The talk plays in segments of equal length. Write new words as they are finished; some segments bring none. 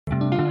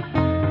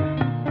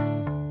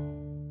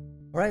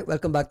right,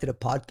 welcome back to the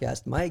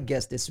podcast. My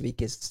guest this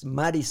week is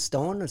Maddie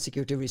Stone, a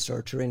security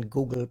researcher in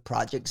Google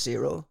Project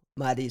Zero.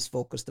 Maddie's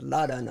focused a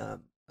lot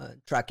on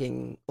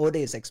tracking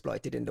ODAs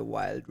exploited in the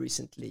wild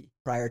recently.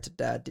 Prior to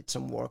that, did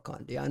some work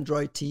on the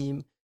Android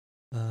team,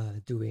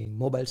 doing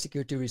mobile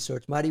security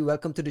research. Maddie,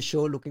 welcome to the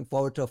show. Looking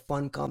forward to a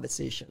fun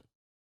conversation.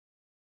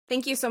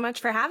 Thank you so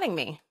much for having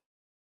me.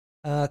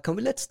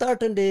 Let's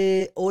start on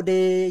the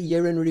ODA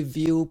year in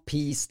review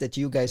piece that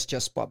you guys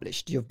just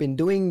published. You've been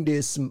doing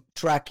this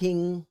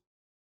tracking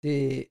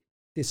the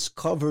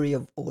discovery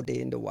of ODA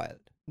in the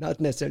wild. Not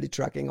necessarily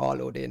tracking all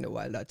ODA in the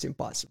wild, that's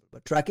impossible,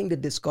 but tracking the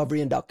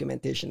discovery and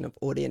documentation of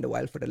ODA in the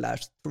wild for the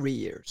last 3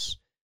 years.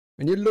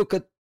 When you look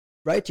at,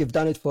 right, you've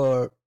done it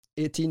for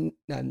 19,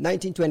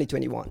 20,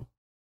 21.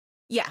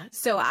 Yeah,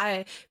 so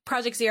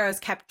Project Zero has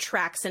kept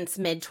track since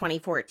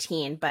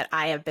mid-2014, but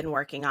I have been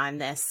working on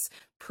this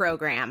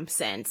program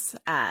since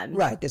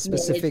the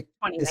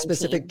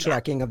specific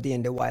tracking of the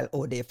in the wild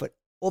ODA for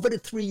over the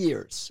 3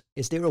 years.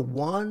 Is there a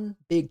one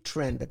big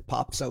trend that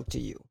pops out to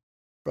you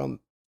from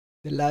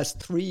the last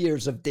 3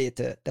 years of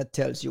data that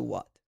tells you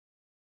what?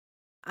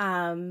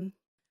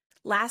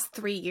 Last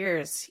 3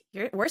 years,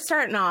 we're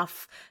starting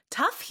off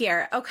tough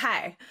here.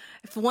 Okay,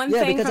 if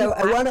because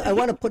I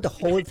want to put the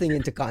whole thing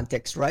into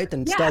context, right?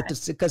 And start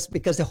to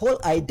because the whole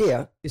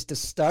idea is to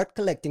start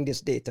collecting this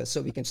data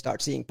so we can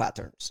start seeing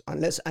patterns.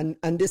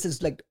 And this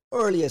is like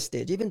earliest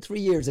stage. Even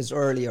 3 years is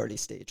early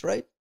stage,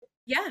 right?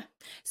 Yeah.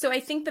 So I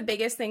think the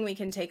biggest thing we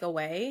can take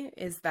away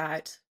is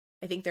that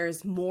I think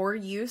there's more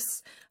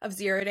use of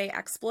zero-day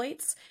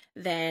exploits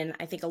than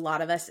I think a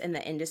lot of us in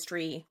the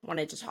industry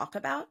wanted to talk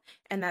about,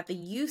 and that the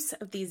use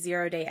of these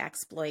zero-day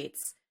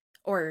exploits,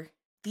 or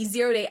these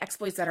zero-day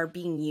exploits that are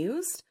being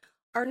used,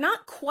 are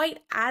not quite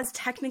as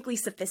technically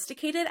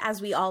sophisticated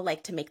as we all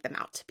like to make them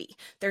out to be.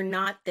 They're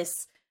not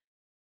this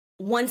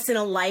once in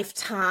a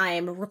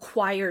lifetime,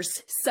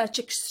 requires such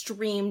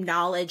extreme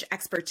knowledge,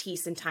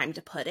 expertise, and time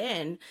to put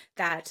in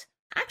that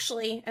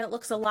actually, it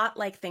looks a lot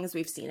like things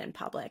we've seen in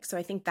public. So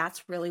I think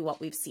that's really what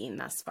we've seen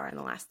thus far in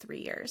the last 3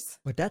 years.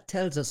 But that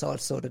tells us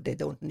also that they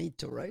don't need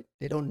to, right?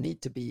 They don't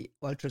need to be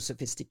ultra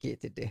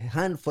sophisticated. The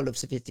handful of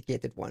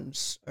sophisticated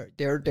ones,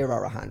 there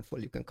are a handful.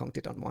 You can count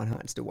it on one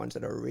hand. The ones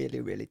that are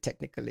really, really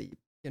technically,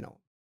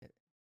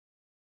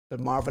 but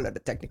marvel at the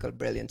technical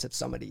brilliance of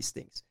some of these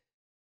things.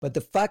 But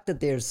the fact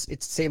that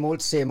it's same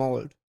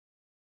old,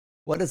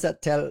 what does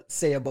that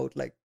say about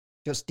like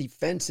just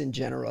defense in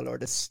general or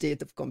the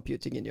state of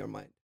computing in your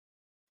mind?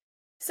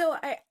 So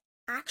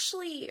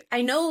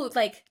I know,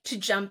 like, to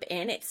jump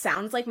in, it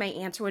sounds like my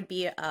answer would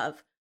be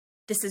of,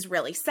 this is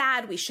really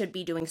sad, we should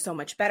be doing so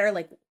much better,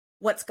 like,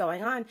 what's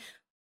going on?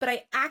 But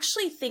I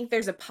actually think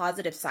there's a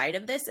positive side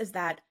of this, is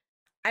that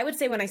I would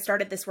say when I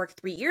started this work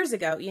 3 years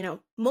ago,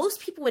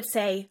 most people would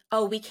say,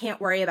 oh, we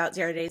can't worry about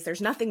 0 days. There's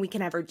nothing we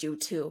can ever do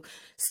to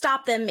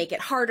stop them, make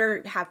it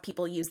harder, have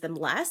people use them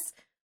less.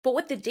 But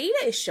what the data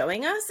is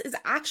showing us is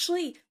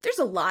actually there's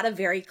a lot of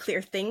very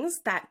clear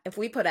things that if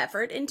we put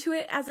effort into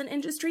it as an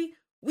industry,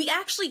 we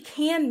actually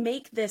can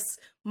make this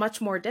much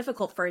more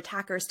difficult for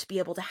attackers to be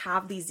able to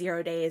have these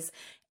 0 days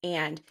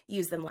and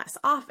use them less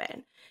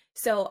often.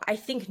 So I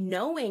think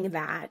knowing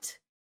that,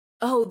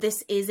 oh,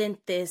 this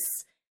isn't this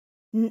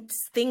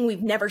thing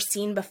we've never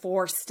seen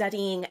before,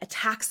 studying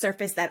attack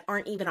surface that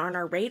aren't even on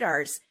our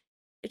radars,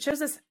 it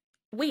shows us,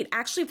 wait,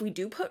 actually, if we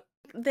do put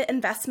the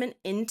investment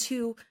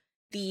into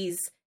these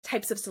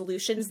types of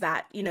solutions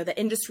that, the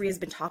industry has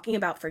been talking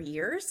about for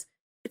years,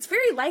 it's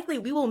very likely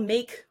we will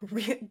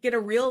get a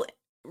real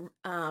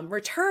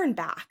return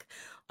back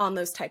on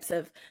those types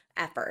of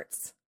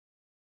efforts.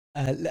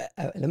 Let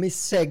me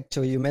seg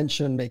to, you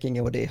mentioned making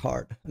ODA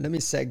hard. Let me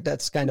seg,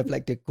 that's kind of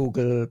like the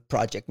Google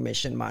project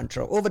mission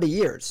mantra over the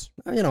years.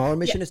 Our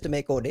mission is to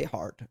make ODA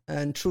hard.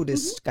 And through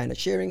this kind of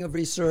sharing of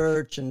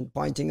research and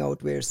pointing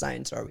out where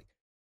signs are we.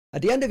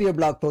 At the end of your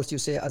blog post, you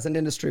say, as an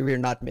industry, we're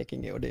not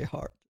making ODA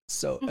hard.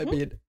 So, I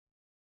mean,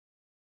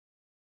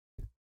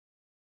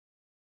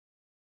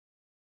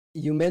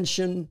 you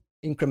mentioned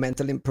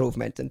incremental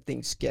improvement and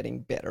things getting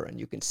better, and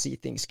you can see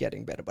things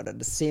getting better, but at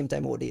the same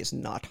time, ODA is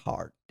not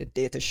hard. The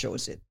data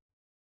shows it.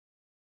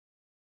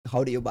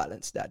 How do you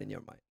balance that in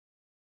your mind?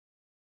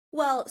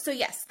 Well, so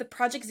yes, the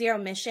Project Zero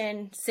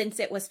mission, since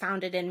it was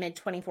founded in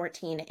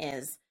mid-2014,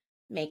 is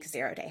make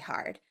 0 day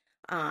hard.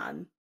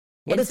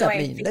 What does that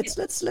mean?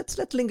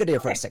 Let's linger there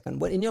for a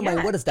second. What in your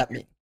mind, what does that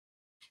mean?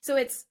 So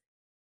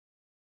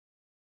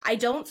I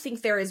don't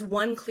think there is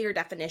one clear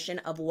definition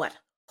of what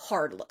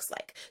hard looks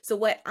like. So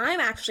what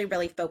I'm actually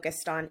really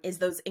focused on is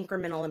those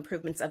incremental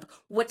improvements of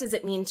what does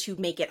it mean to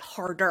make it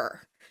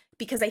harder?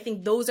 Because I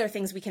think those are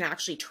things we can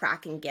actually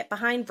track and get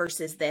behind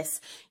versus this,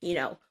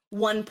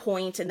 one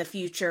point in the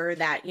future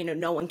that,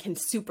 no one can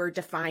super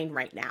define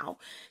right now.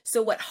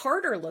 So what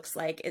harder looks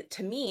like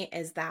to me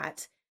is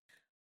that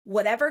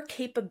whatever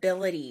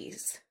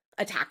capabilities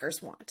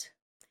attackers want,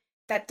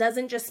 that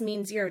doesn't just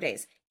mean 0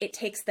 days. It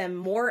takes them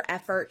more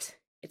effort.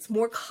 It's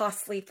more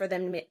costly for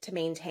them to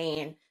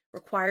maintain,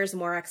 requires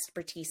more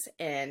expertise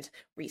and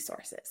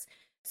resources.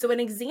 So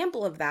an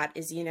example of that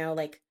is,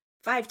 like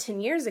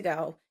 5-10 years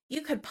ago,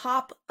 you could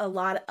pop a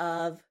lot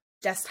of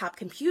desktop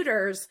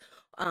computers,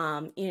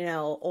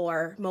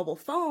 or mobile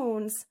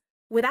phones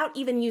without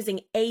even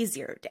using a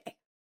 0-day.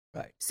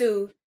 Right.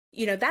 So,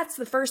 that's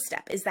the first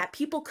step, is that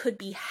people could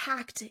be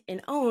hacked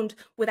and owned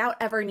without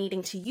ever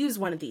needing to use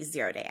one of these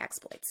 0-day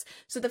exploits.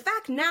 So the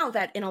fact now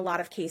that in a lot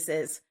of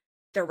cases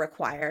they're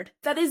required,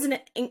 that is an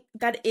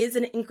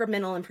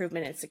incremental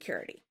improvement in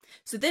security.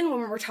 So then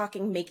when we're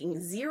talking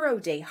making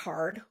 0-day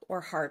hard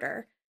or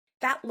harder,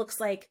 that looks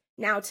like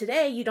now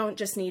today you don't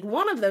just need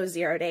one of those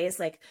 0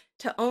 days, like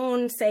to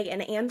own, say,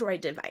 an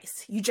Android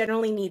device. You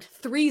generally need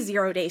 3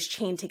 0 days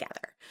chained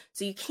together.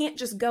 So you can't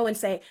just go and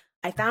say,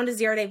 I found a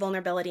 0-day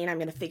vulnerability and I'm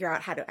going to figure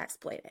out how to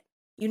exploit it.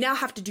 You now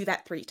have to do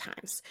that 3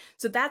 times.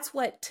 So that's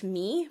what, to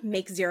me,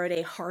 makes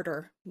 0-day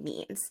harder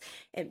means.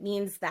 It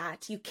means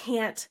that you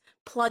can't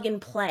plug and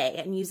play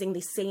and using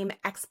the same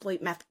exploit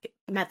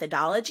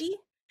methodology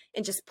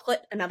and just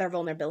put another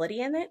vulnerability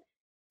in it.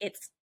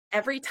 It's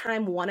every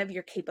time one of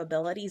your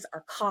capabilities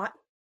are caught,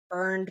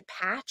 burned,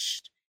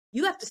 patched,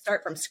 you have to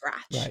start from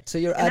scratch. Right. So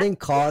you're adding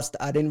cost,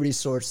 adding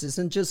resources,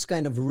 and just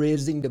kind of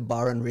raising the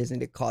bar and raising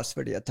the cost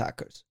for the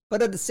attackers.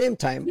 But at the same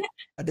time,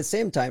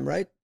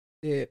 right,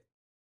 the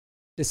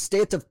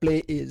state of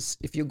play is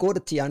if you go to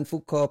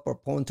Tianfu Cup or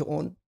Pwn to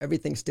Own,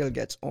 everything still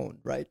gets owned,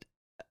 right?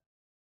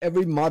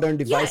 Every modern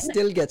device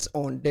still gets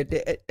owned.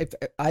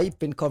 I've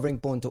been covering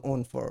Pwn to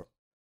Own for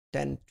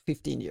 10,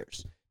 15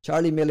 years.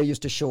 Charlie Miller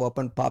used to show up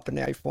and pop an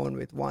iPhone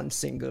with one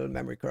single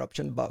memory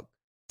corruption bug.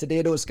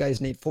 Today, those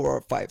guys need 4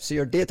 or 5. So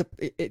your data,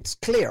 it's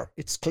clear.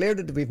 It's clear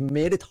that we've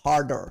made it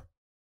harder.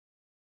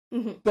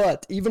 Mm-hmm.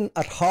 But even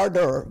at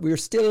harder, we're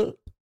still,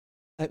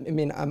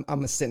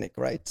 I'm a cynic,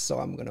 right? So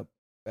I'm going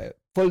to,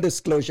 full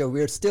disclosure,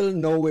 we're still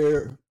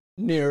nowhere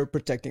near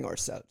protecting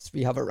ourselves.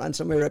 We have a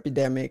ransomware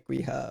epidemic.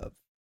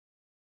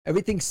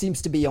 Everything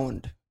seems to be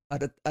owned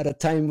at a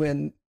time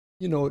when,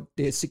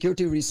 the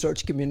security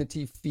research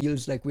community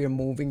feels like we're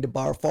moving the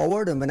bar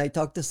forward. And when I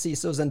talk to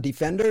CISOs and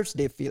defenders,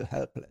 they feel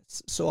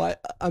helpless. So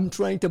I'm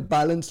trying to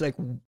balance, like,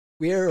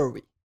 where are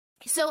we?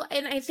 So,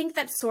 and I think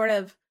that's sort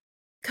of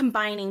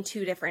combining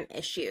 2 different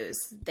issues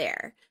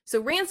there.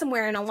 So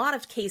ransomware, in a lot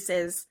of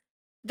cases,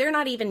 they're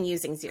not even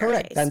using 0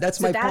 Correct. days. And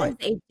that's my point.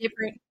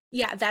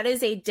 That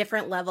is a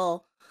different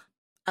level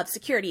of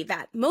security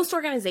that most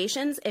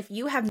organizations, if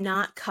you have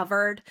not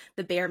covered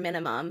the bare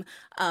minimum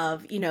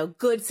of,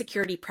 good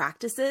security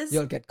practices,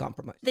 you'll get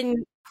compromised.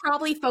 Then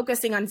probably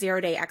focusing on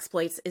 0-day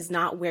exploits is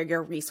not where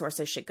your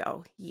resources should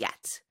go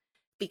yet,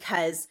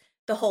 because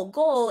the whole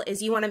goal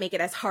is you want to make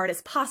it as hard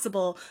as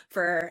possible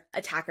for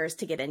attackers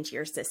to get into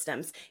your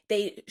systems.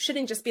 They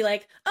shouldn't just be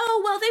like,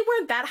 oh, well, they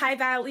weren't that high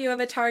value of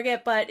a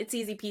target, but it's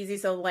easy peasy.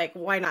 So like,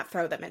 why not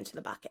throw them into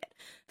the bucket?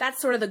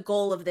 That's sort of the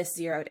goal of this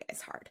 0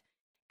 days hard.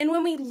 And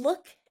when we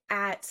look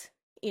at,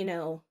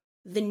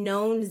 the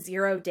known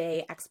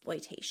 0-day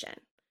exploitation,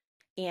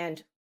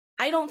 and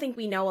I don't think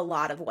we know a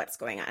lot of what's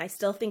going on. I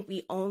still think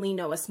we only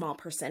know a small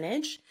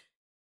percentage.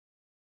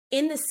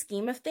 In the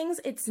scheme of things,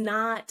 it's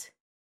not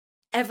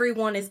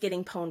everyone is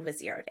getting pwned with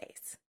 0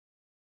 days.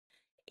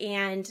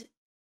 And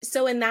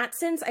so in that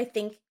sense, I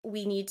think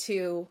we need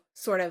to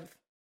sort of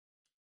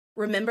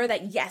remember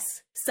that,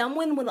 yes,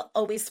 someone will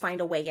always find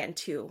a way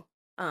into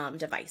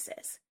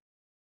devices.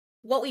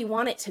 What we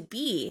want it to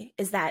be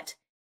is that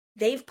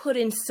they've put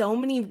in so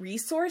many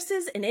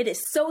resources and it is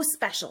so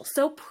special,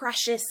 so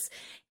precious,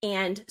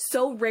 and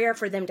so rare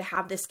for them to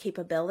have this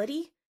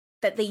capability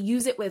that they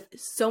use it with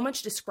so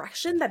much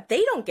discretion that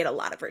they don't get a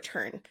lot of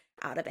return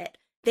out of it.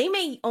 They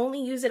may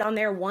only use it on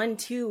their 1,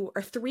 2,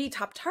 or 3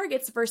 top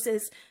targets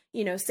versus,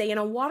 say in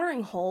a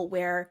watering hole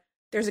where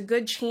there's a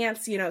good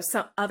chance,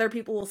 some other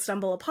people will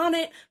stumble upon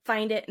it,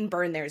 find it, and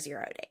burn their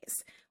 0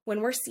 days.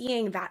 When we're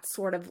seeing that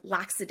sort of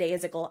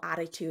lackadaisical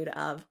attitude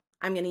of,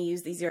 I'm going to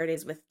use these 0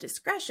 days with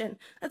discretion,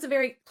 that's a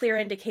very clear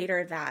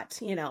indicator that,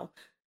 0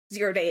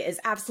 day is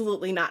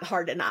absolutely not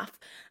hard enough,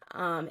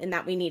 and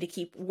that we need to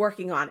keep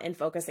working on and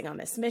focusing on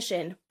this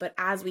mission. But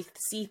as we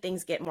see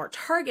things get more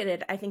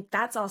targeted, I think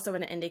that's also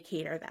an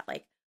indicator that,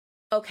 like,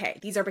 okay,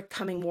 these are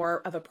becoming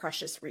more of a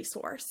precious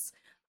resource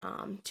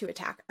to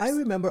attackers. I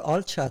remember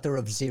all chatter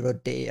of 0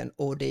 day and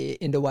O day.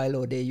 In the while,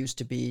 O day used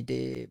to be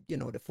the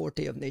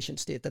forte of nation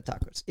state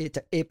attackers,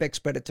 apex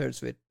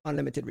predators with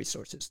unlimited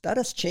resources. That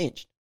has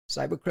changed.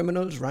 Cyber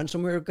criminals,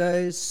 ransomware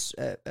guys,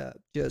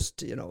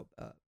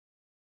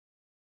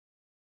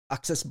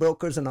 access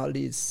brokers, and all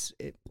these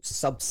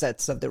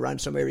subsets of the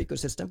ransomware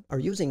ecosystem are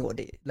using O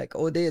day. Like,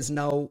 O day is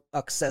now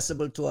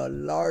accessible to a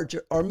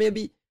larger, or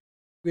maybe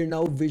we're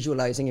now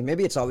visualizing it.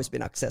 Maybe it's always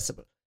been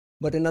accessible.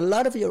 But in a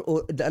lot of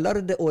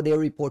the ODA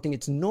reporting,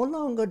 it's no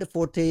longer the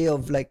forte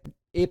of like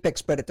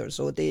apex predators.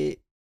 So the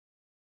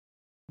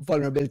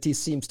vulnerability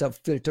seems to have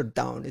filtered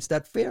down. Is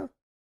that fair?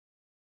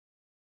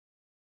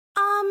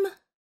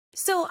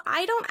 So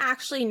I don't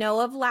actually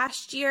know of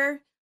last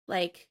year,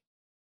 like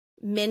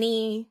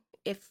many,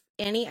 if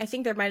any. I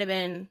think there might have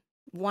been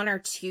 1 or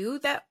 2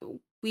 that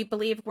we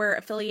believe were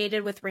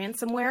affiliated with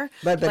ransomware.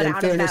 But in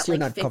out fairness, of that, you're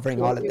like, not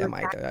covering all of them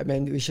either. I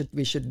mean, we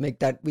should make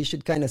that, we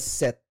should kind of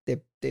set the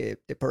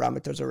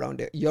parameters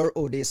around it. Your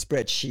ODay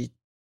spreadsheet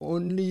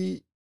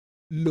only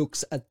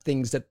looks at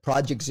things that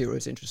Project Zero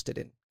is interested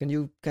in. Can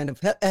you kind of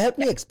help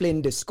me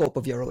explain the scope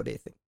of your ODay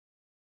thing?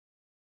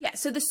 Yeah,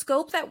 so the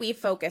scope that we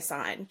focus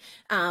on,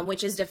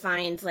 which is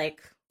defined,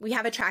 like, we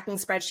have a tracking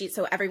spreadsheet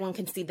so everyone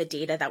can see the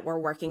data that we're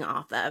working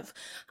off of,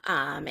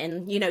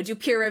 and, you know, do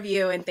peer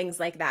review and things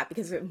like that,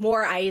 because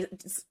more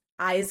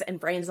eyes and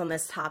brains on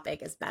this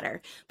topic is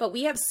better. But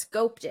we have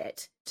scoped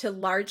it to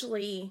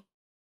largely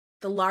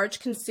the large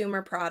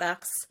consumer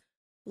products,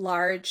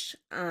 large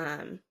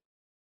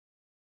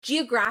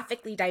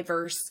geographically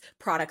diverse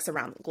products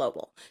around the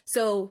global.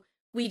 So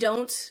we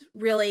don't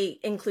really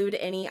include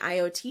any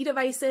IoT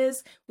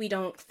devices. We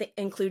don't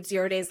include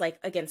 0 days like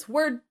against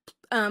WordPress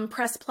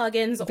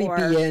plugins or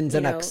VPNs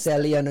and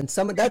Accellion and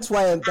some. That's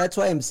why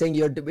I'm saying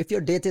if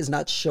your data is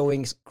not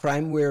showing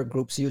crimeware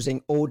groups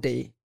using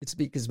ODay, it's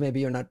because maybe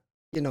you're not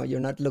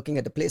looking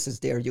at the places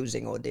they're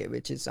using ODay,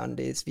 which is on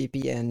these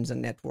VPNs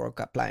and network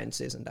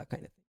appliances and that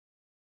kind of thing.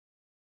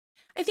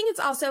 I think it's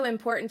also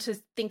important to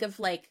think of,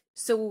 like,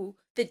 so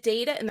the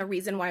data and the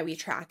reason why we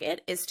track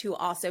it is to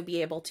also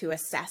be able to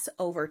assess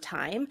over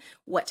time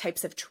what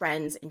types of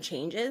trends and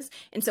changes.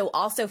 And so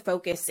also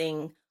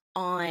focusing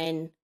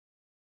on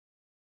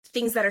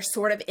things that are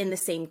sort of in the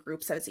same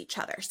groups as each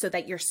other, so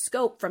that your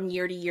scope from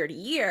year to year to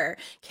year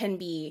can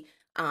be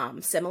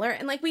similar.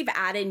 And like, we've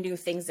added new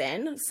things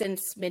in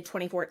since mid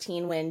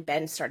 2014 when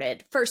Ben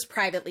started first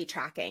privately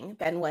tracking.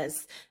 Ben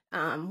was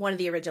one of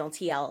the original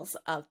TLs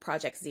of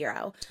Project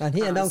Zero. And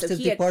he announced his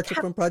departure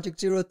from Project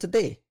Zero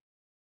today.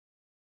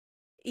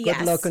 Yes,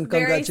 good luck and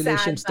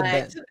congratulations to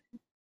Ben.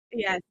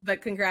 Yes,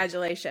 but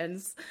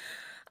congratulations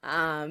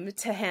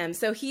to him.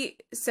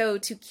 So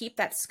to keep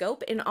that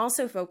scope and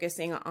also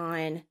focusing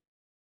on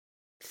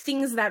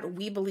things that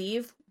we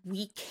believe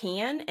we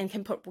can and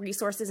can put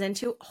resources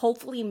into,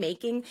 hopefully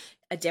making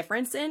a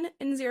difference in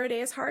 0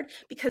 days hard.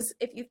 Because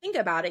if you think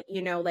about it,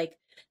 you know, like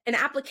an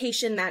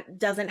application that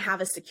doesn't have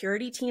a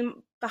security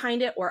team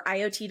behind it, or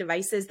IoT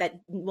devices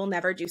that will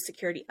never do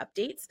security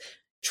updates,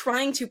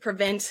 trying to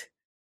prevent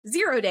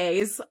 0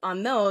 days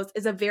on those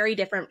is a very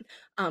different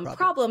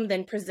problem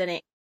than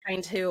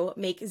trying to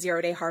make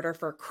 0 day harder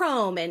for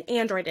Chrome and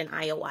Android and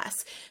iOS.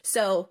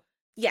 So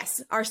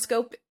yes, our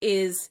scope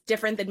is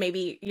different than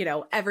maybe, you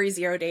know, every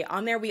 0 day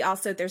on there.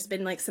 There's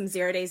been like some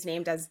 0 days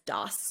named as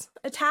DOS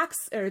attacks,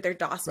 or they're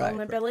DOS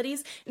vulnerabilities.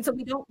 Right. And so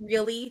we don't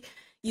really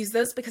use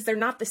those because they're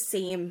not the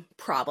same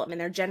problem, and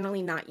they're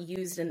generally not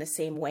used in the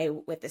same way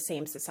with the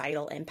same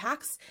societal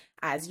impacts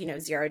as, you know,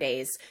 0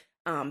 days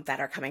that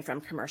are coming from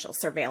commercial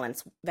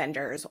surveillance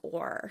vendors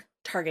or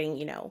targeting,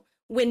 you know,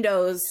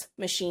 Windows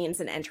machines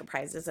and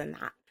enterprises in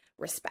that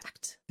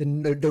respect.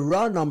 The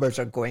raw numbers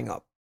are going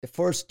up. The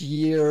first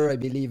year, I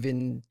believe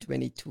in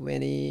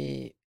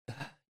 2020,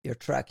 your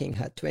tracking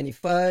had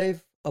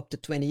 25, up to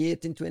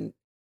 28 in 20,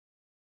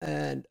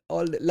 and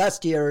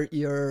last year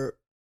your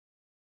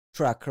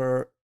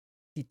tracker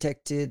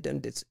detected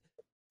and it's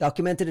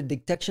documented a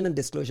detection and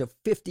disclosure of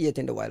 58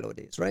 in the wild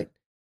ODays, right?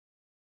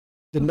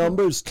 The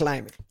number is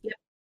climbing. Yep.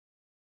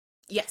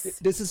 Yes.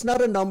 This is not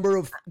a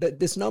number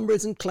this number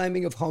isn't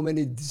climbing of how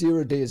many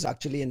 0 days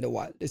actually in the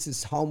wild. This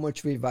is how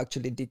much we've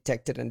actually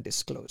detected and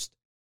disclosed.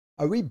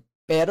 Are we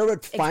better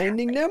at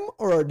finding them,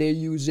 or are they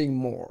using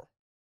more?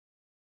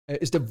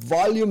 Is the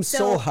volume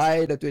so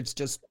high that it's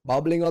just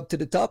bubbling up to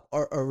the top,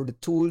 or are the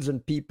tools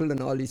and people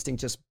and all these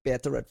things just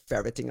better at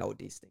ferreting out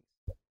these things?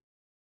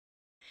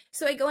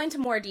 So I go into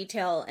more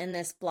detail in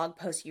this blog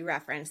post you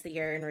referenced, the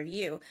year in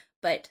review,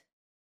 but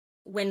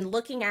when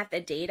looking at the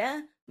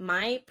data,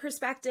 my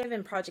perspective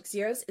in Project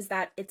Zero's is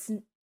that it's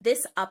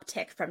this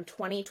uptick from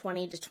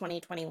 2020 to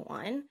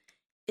 2021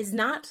 is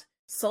not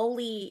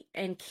solely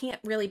and can't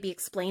really be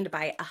explained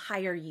by a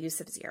higher use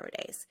of 0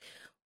 days.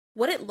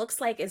 What it looks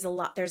like is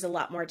there's a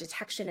lot more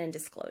detection and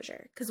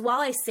disclosure. Because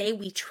while I say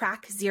we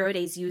track 0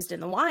 days used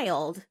in the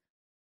wild,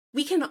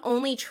 we can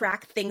only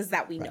track things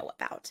that we know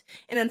about.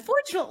 And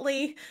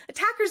unfortunately,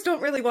 attackers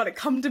don't really want to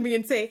come to me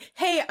and say,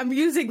 hey, I'm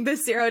using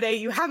this 0 day.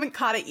 You haven't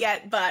caught it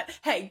yet, but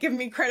hey, give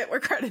me credit where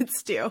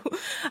credit's due.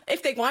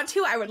 If they want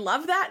to, I would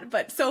love that.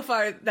 But so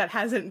far, that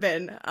hasn't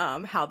been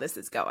how this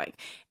is going.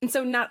 And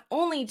so not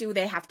only do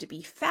they have to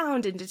be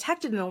found and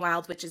detected in the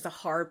wild, which is a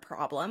hard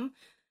problem,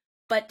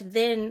 but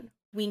then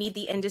we need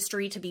the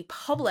industry to be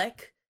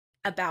public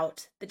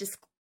about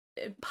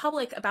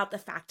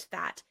the fact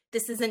that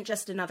this isn't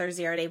just another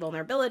 0 day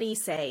vulnerability,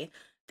 say,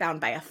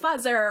 found by a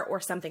fuzzer or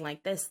something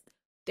like this.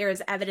 There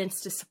is evidence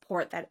to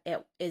support that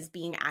it is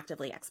being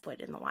actively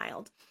exploited in the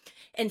wild.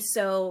 And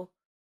so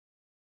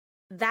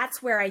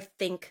that's where I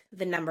think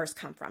the numbers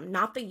come from,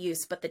 not the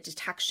use, but the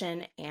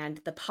detection and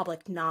the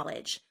public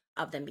knowledge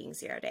of them being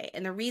 0 day.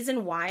 And the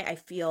reason why I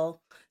feel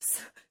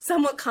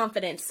somewhat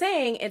confident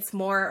saying it's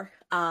more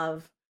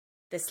of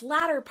this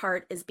latter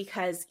part is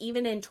because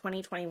even in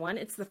 2021,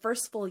 it's the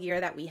first full year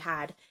that we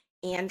had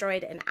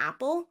Android and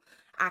Apple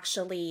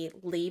actually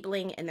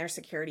labeling in their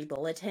security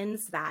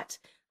bulletins that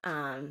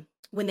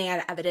when they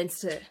had evidence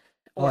to,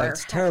 or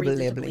it's terrible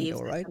reason to labeling believe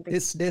though, that right?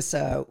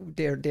 something-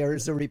 There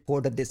is a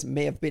report that this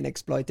may have been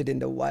exploited in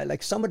the wild.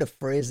 Like some of the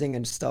phrasing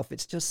and stuff,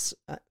 it's just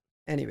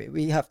anyway.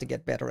 We have to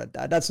get better at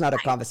that. That's not a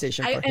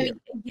conversation for I here. mean,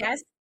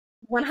 yes,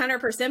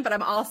 100%, but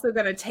I'm also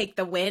going to take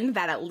the win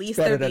that at least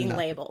better they're than being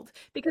nothing. labeled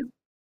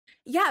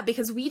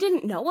because we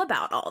didn't know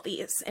about all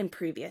these in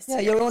previous Yeah,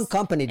 years. your own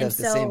company does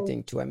And the same so-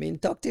 thing too. I mean,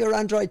 talk to your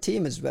Android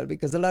team as well,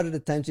 because a lot of the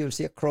times you'll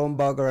see a Chrome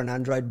bug or an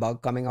Android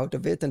bug coming out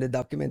of it, and the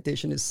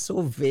documentation is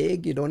so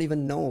vague you don't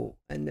even know.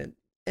 And then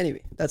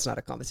anyway, that's not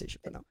a conversation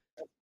for now.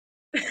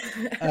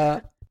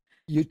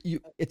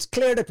 It's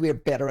clear that we're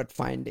better at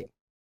finding.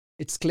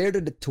 It's clear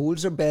that the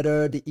tools are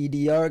better. The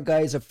EDR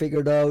guys have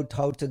figured out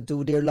how to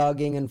do their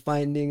logging and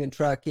finding and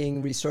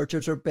tracking.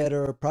 Researchers are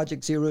better.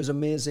 Project Zero is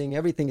amazing.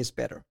 Everything is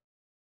better.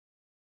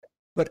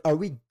 But are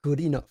we good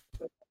enough?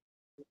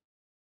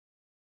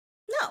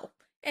 No.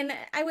 And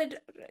I would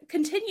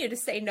continue to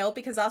say no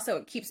because also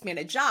it keeps me in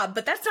a job,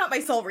 but that's not my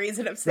sole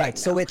reason of saying right.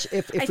 So no.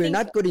 if we're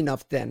not good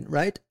enough then,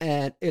 right?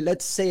 And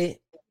let's say,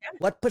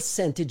 what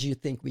percentage do you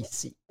think we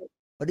see?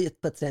 What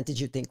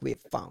percentage you think we've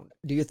found?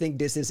 Do you think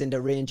this is in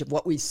the range of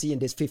what we see in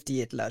this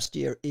 58 last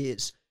year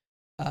is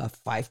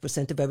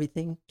 5% of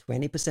everything,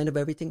 20% of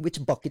everything?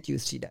 Which bucket do you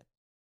see that?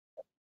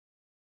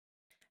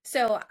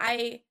 So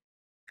I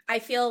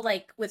feel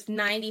like with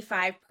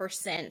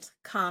 95%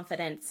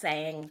 confidence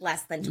saying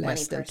less than 20%,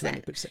 less than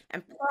 20%.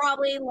 And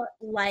probably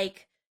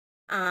like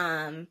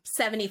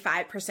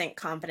 75%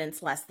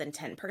 confidence less than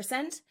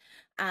 10%.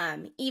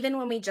 Even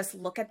when we just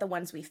look at the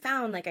ones we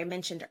found, like I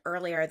mentioned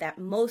earlier, that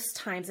most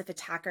times if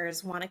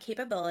attackers want a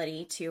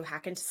capability to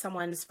hack into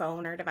someone's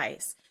phone or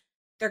device,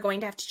 they're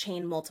going to have to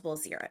chain multiple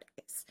 0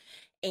 days.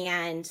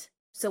 And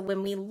so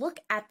when we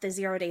look at the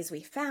 0 days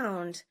we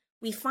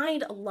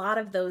find a lot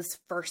of those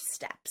first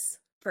steps.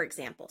 For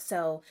example,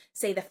 so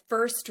say the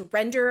first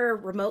render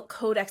remote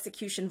code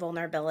execution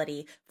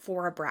vulnerability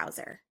for a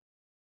browser.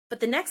 But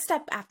the next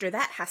step after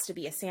that has to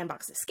be a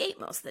sandbox escape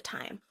most of the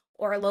time,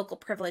 or a local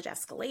privilege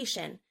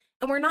escalation.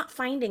 And we're not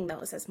finding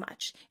those as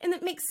much. And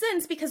it makes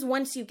sense because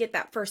once you get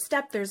that first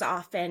step, there's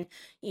often,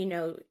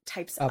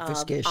 types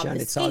obfuscation, of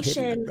it's all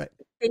hidden, right?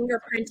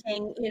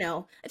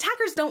 Fingerprinting,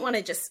 attackers don't want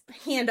to just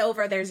hand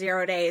over their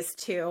 0 days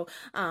to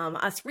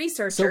us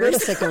researchers. So wait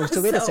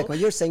a second.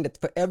 You're saying that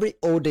for every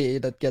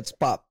OD that gets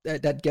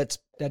that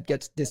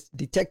gets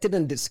detected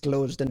and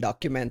disclosed and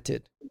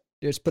documented,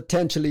 there's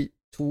potentially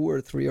 2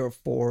 or 3 or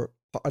 4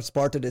 as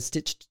part of the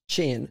stitched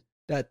chain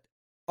that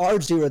are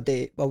 0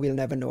 day, but we'll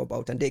never know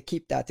about, and they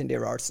keep that in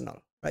their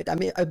arsenal, right? I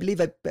mean, I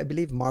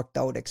believe Mark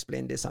Dowd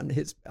explained this on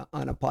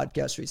a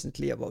podcast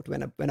recently about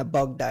when a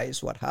bug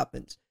dies, what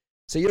happens.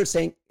 So you're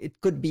saying it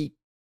could be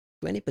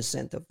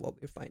 20% of what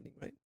we're finding,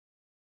 right?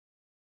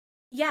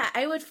 Yeah,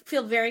 I would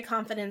feel very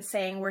confident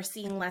saying we're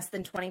seeing less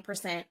than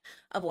 20%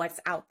 of what's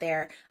out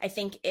there. I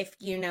think if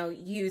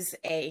use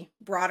a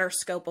broader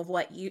scope of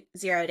what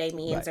 0 day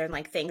means, right, or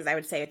like things, I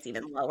would say it's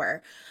even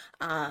lower.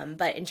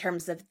 But in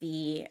terms of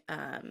the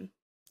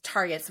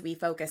targets we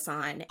focus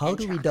on, how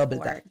do we double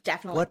that?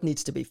 Definitely. What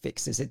needs to be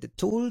fixed? Is it the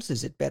tools?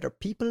 Is it better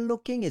people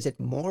looking? Is it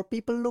more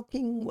people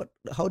looking?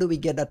 How do we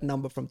get that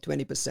number from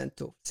 20%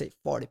 to say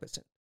 40%?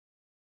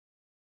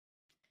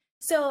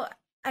 So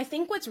I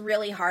think what's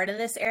really hard in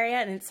this area,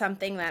 and it's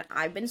something that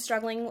I've been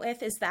struggling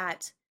with, is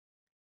that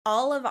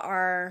all of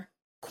our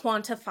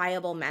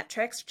quantifiable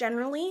metrics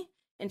generally,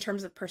 in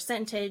terms of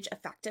percentage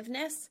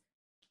effectiveness,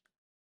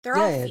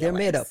 they're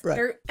made up, right?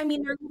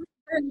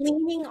 They're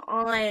leaning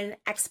on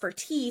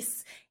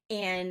expertise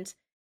and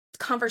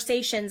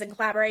conversations and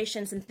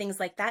collaborations and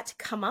things like that to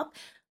come up,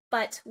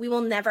 but we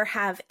will never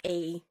have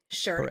a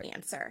sure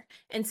answer.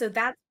 And so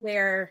that's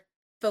where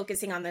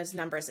focusing on those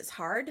numbers is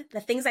hard.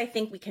 The things I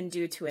think we can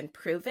do to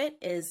improve it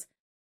is,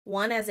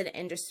 one, as an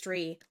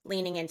industry,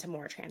 leaning into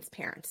more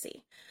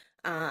transparency,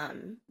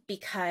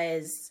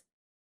 because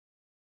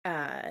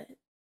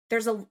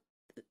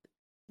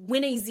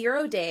when a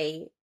 0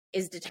 day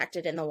is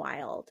detected in the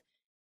wild,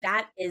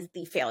 that is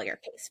the failure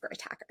case for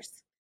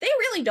attackers. They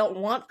really don't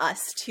want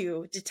us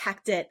to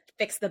detect it,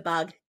 fix the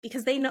bug,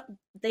 because they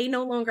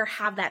no longer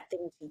have that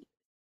thing to use.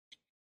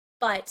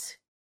 But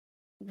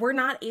we're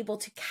not able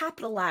to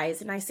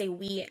capitalize, and I say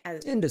we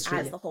as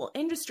the whole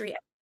industry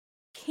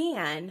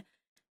can,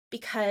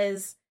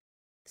 because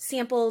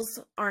samples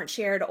aren't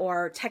shared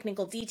or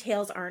technical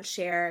details aren't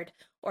shared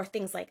or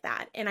things like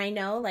that. And I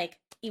know, like,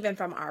 even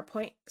from our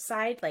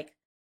side, like,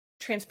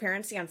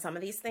 transparency on some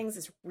of these things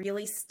is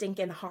really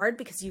stinking hard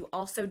because you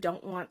also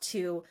don't want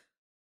to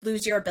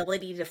lose your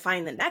ability to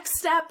find the next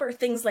step or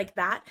things like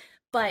that.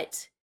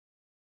 But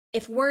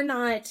if we're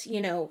not,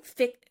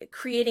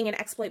 creating an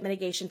exploit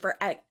mitigation for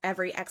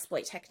every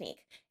exploit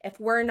technique, if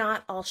we're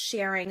not all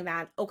sharing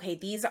that, okay,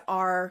 these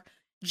are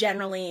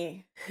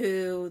generally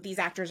who these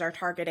actors are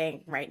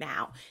targeting right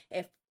now,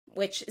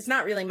 which is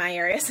not really my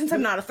area since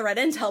I'm not a threat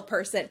intel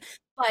person,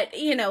 but,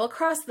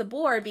 across the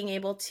board, being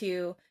able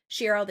to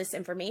share all this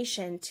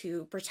information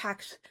to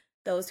protect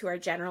those who are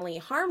generally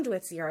harmed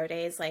with 0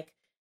 days, like,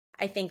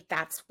 I think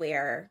that's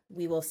where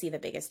we will see the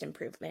biggest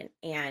improvement.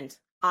 And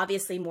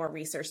obviously more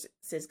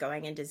resources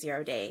going into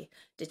zero-day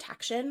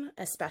detection,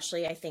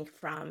 especially I think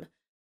from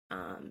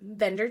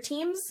vendor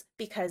teams,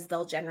 because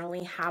they'll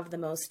generally have the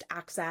most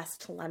access,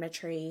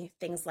 telemetry,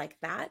 things like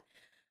that.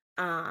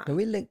 Can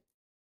we link?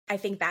 I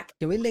think that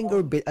Can we linger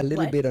a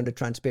little what? bit on the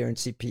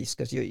transparency piece?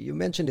 Because you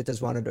mentioned it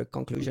as one of the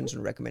conclusions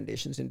and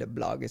recommendations in the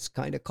blog. It's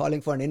kind of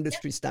calling for an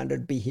industry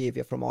standard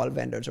behavior from all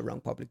vendors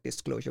around public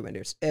disclosure when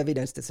there's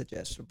evidence to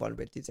suggest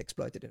vulnerabilities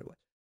exploited in the web.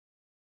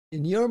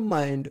 In your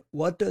mind,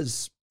 what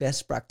does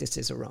best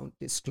practices around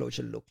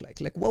disclosure look like?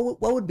 Like what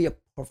would be a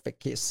perfect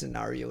case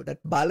scenario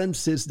that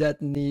balances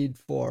that need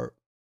for,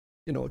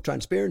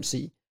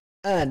 transparency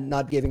and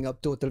not giving up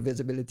total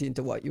visibility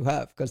into what you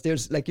have? Because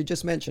there's, like you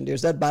just mentioned,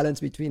 there's that balance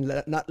between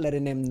not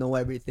letting them know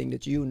everything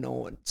that you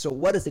know. And so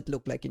what does it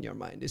look like in your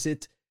mind? Is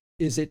it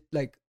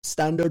like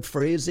standard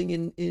phrasing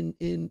in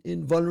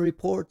vulnerability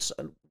reports?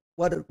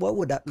 What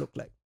would that look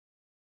like?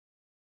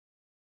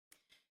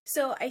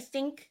 So I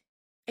think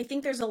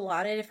there's a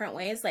lot of different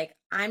ways. Like,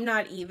 I'm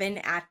not even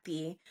at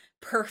the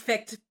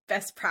perfect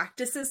best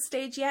practices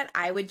stage yet.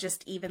 I would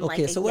just even like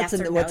Okay, a so yes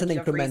or no. what's an Do you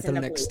have reason incremental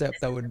to next believe step this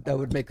that is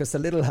would make us a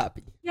little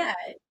happy? Yeah.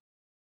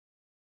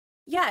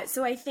 Yeah.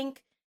 So I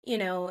think,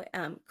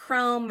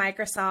 Chrome,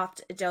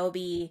 Microsoft,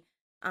 Adobe,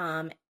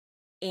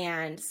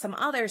 and some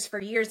others for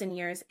years and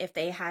years, if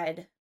they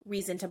had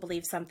reason to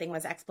believe something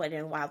was exploited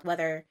in the wild,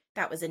 whether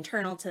that was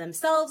internal to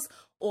themselves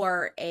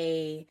or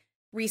a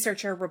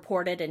researcher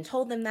reported and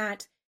told them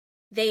that,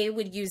 they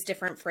would use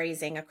different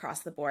phrasing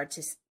across the board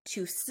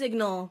to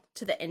signal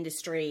to the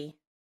industry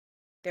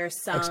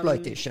there's some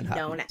Exploitation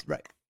known happened,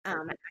 right?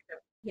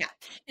 yeah.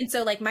 And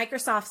so like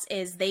Microsoft's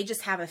is they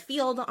just have a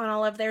field on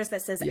all of theirs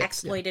that says Yes, yeah.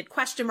 exploited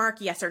question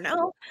mark, yes or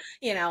no.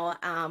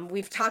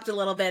 We've talked a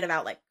little bit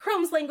about like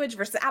Chrome's language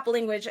versus Apple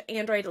language,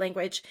 Android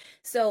language.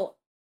 So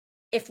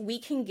if we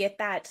can get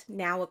that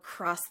now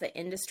across the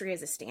industry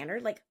as a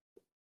standard, like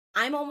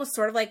I'm almost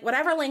sort of like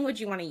whatever language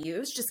you want to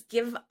use, just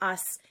give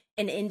us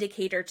an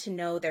indicator to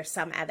know there's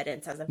some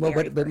evidence as a Well,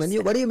 very but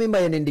first what do you mean by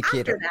an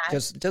indicator?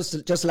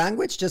 that, Just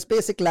language, just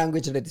basic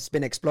language that it's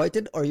been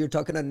exploited, or you're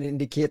talking an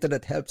indicator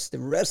that helps the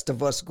rest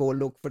of us go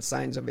look for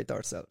signs of it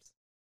ourselves?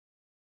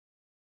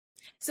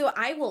 So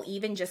I will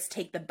even just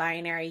take the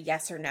binary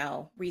yes or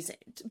no reason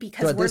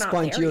because So at we're this not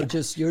point, there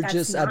you're yet.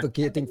 just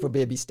advocating for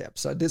baby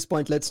steps. So at this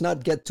point, let's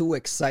not get too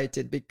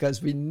excited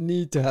because we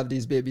need to have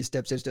these baby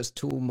steps. There's just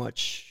too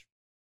much.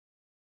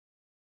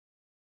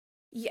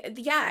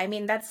 Yeah. I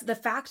mean, that's the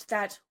fact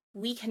that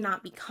we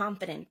cannot be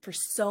confident for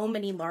so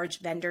many large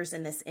vendors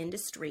in this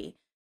industry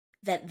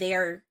that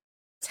they're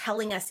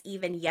telling us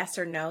even yes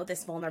or no,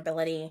 this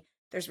vulnerability,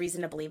 there's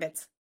reason to believe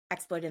it's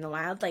exploited in the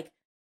wild. Like,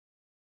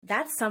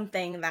 that's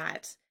something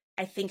that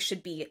I think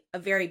should be a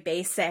very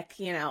basic,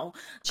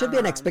 Should be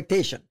an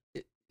expectation.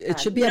 It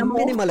should be a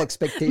minimal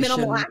expectation.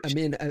 Minimal action. I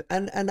mean,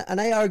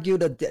 and I argue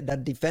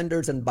that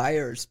defenders and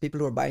buyers, people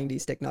who are buying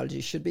these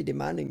technologies, should be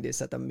demanding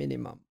this at a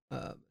minimum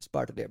as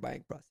part of their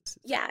buying processes.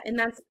 Yeah, and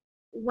that's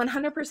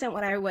 100%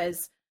 what I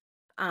was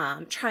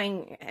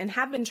trying and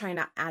have been trying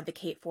to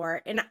advocate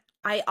for. And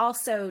I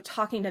also,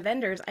 talking to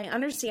vendors, I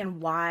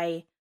understand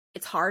why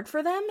it's hard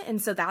for them.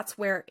 And so that's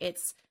where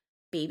it's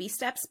baby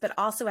steps. But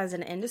also as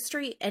an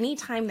industry,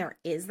 anytime there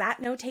is that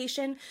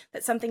notation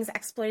that something's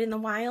exploited in the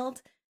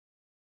wild,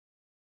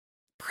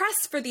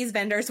 press for these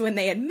vendors when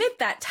they admit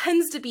that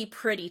tends to be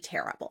pretty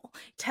terrible.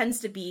 It tends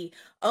to be,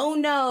 oh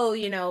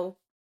no,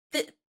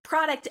 the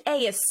product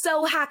A is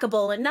so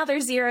hackable, another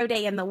 0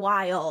 day in the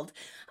wild.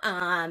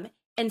 And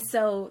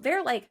so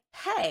they're like,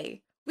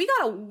 hey, we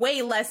got a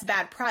way less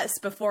bad press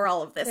before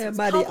all of this was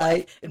Maddie,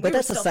 public. but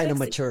that's a sign of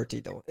maturity,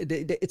 though.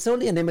 It's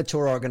only an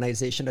immature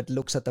organization that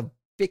looks at a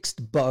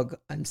fixed bug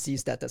and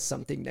sees that as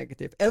something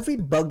negative. Every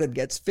bug that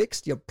gets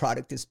fixed, your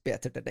product is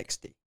better the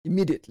next day,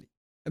 immediately.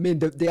 I mean,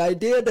 the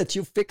idea that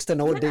you fixed an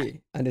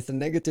OD and it's a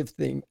negative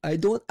thing,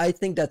 I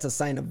think that's a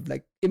sign of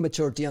like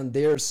immaturity on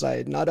their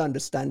side, not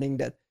understanding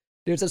that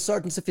there's a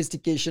certain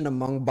sophistication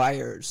among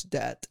buyers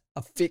that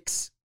a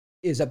fix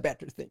is a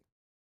better thing.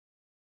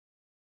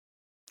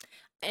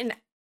 And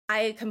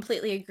I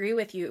completely agree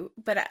with you,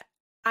 but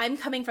I'm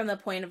coming from the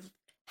point of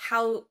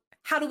how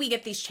do we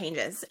get these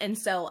changes? And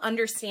so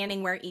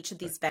understanding where each of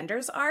these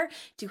vendors are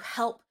to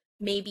help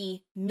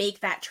maybe make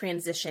that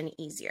transition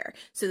easier.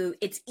 So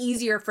it's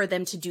easier for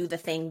them to do the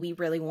thing we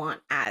really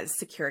want as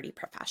security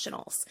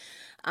professionals.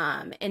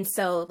 And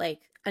so like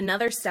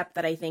another step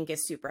that I think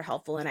is super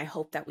helpful, and I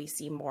hope that we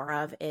see more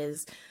of,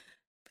 is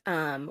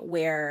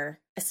where,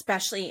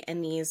 especially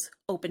in these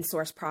open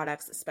source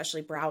products,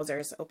 especially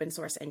browsers, open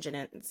source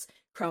engines,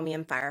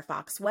 Chromium,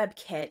 Firefox,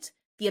 WebKit,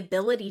 the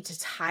ability to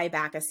tie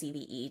back a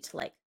CVE to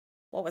like,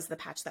 what was the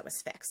patch that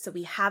was fixed? So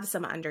we have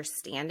some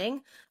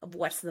understanding of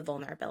what's the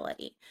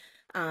vulnerability.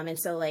 And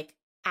so like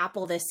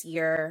Apple this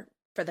year,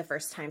 for the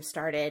first time,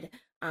 started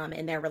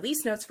in their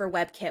release notes for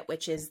WebKit,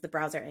 which is the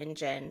browser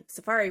engine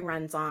Safari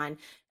runs on,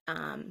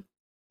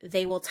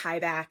 they will tie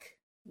back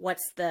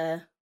what's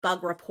the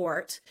bug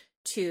report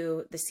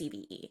to the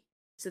CVE.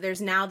 So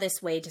there's now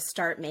this way to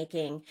start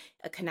making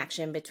a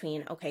connection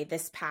between, okay,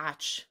 this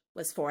patch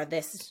was for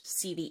this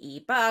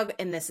CVE bug,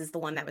 and this is the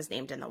one that was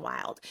named in the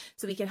wild.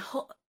 So we can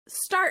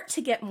start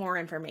to get more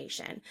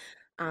information.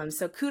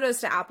 So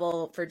kudos to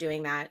Apple for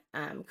doing that.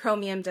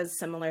 Chromium does a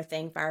similar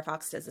thing.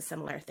 Firefox does a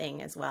similar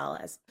thing as well.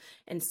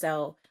 And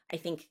so I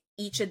think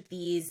each of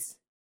these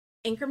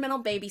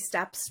incremental baby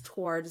steps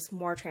towards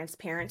more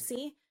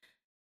transparency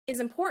is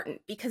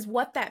important, because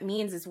what that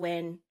means is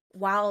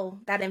while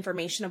that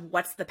information of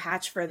what's the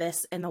patch for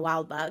this in the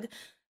wild bug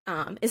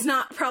is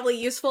not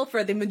probably useful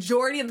for the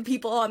majority of the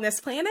people on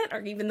this planet,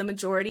 or even the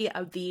majority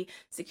of the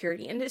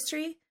security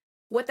industry,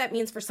 what that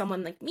means for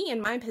someone like me in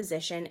my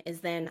position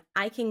is then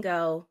I can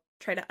go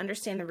try to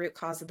understand the root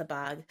cause of the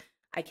bug.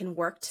 I can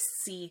work to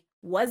see,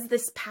 was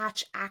this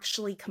patch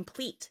actually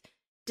complete?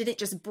 Did it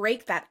just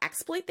break that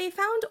exploit they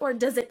found, or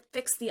does it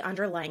fix the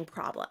underlying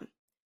problem?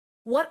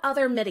 What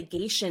other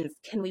mitigations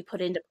can we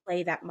put into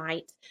play that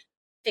might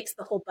fix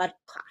the whole bug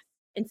class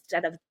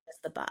instead of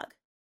just the bug?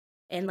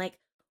 And like,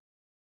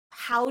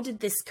 how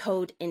did this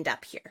code end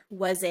up here?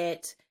 Was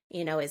it,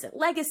 is it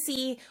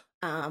legacy?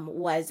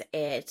 Was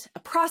it a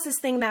process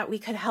thing that we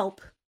could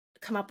help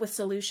come up with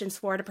solutions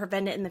for to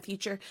prevent it in the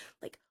future?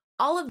 Like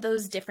all of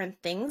those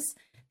different things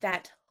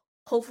that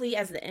hopefully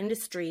as the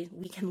industry,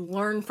 we can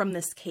learn from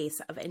this case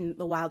of in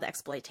the wild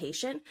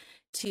exploitation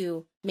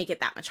to make it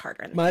that much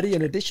harder. Mari,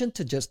 in addition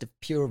to just the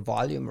pure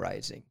volume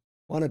rising,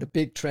 one of the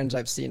big trends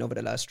I've seen over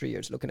the last 3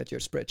 years, looking at your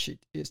spreadsheet,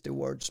 is the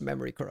words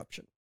memory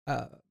corruption.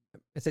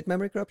 Is it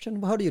memory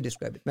corruption? How do you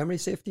describe it? Memory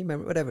safety,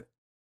 memory, whatever.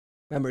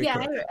 Memory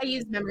corruption. I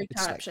use memory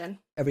corruption. Like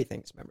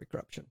everything's memory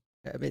corruption.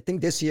 I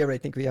think this year,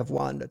 we have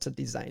one that's a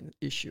design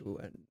issue,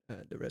 and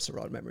the rest are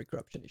all memory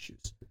corruption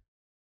issues.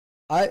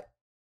 I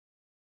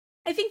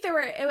think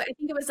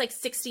it was like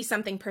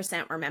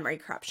 60-something% were memory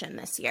corruption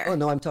this year. Oh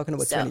no, I'm talking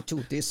about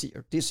 22 this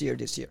year.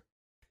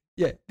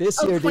 Yeah, this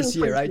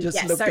year. I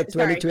just looked at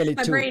 2022.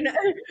 My brain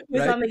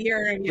was on the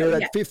year.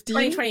 You're at 15,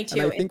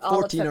 2022, and I think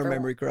 14 are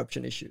memory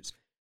corruption issues.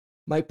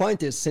 My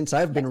point is, since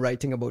I've been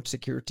writing about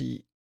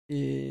security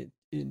in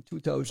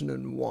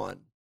 2001,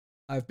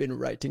 I've been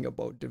writing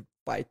about the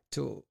fight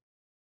to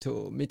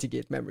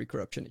mitigate memory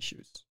corruption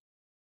issues.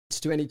 It's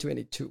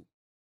 2022.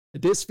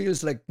 This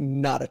feels like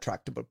not a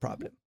tractable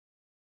problem.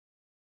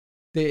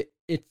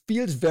 It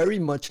feels very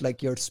much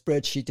like your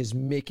spreadsheet is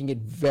making it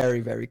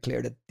very, very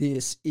clear that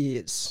this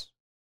is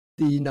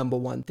the number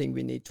one thing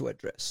we need to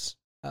address,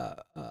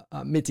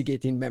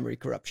 mitigating memory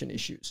corruption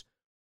issues.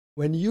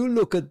 When you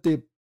look at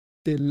the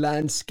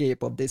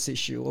landscape of this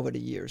issue over the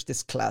years,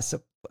 this class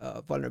of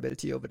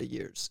vulnerability over the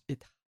years,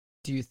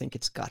 do you think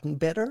it's gotten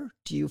better?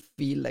 Do you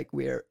feel like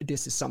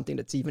this is something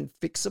that's even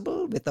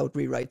fixable without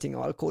rewriting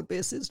all code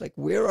bases? Like,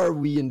 where are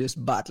we in this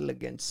battle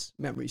against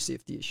memory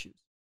safety issues?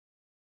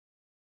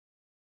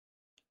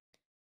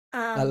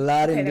 A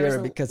lot in there,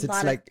 because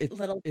it's like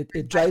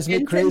it drives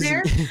me crazy.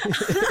 So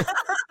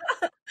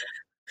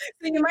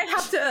you might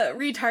have to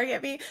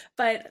retarget me,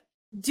 but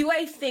do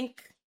I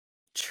think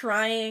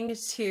trying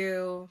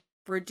to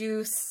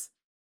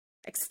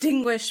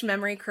extinguish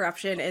memory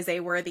corruption is a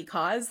worthy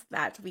cause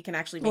that we can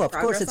actually make progress on?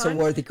 Of course it's a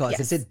worthy cause.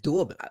 Yes. Is it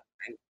doable?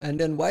 And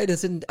then why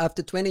doesn't,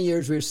 after 20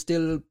 years, we're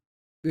still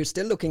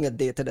looking at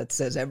data that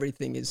says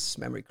everything is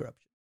memory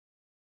corruption?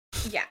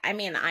 Yeah, I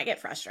mean, I get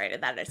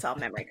frustrated that it's all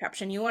memory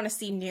corruption. You want to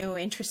see new,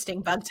 interesting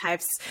bug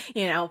types,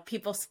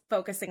 people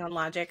focusing on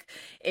logic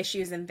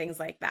issues and things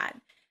like that.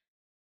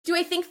 Do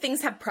I think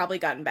things have probably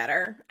gotten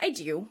better? I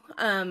do.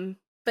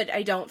 But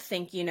I don't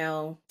think,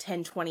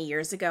 10, 20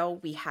 years ago,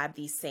 we had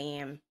the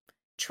same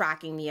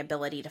tracking the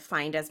ability to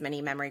find as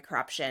many memory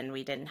corruption.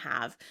 We didn't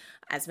have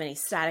as many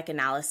static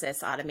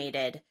analysis,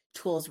 automated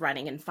tools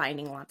running and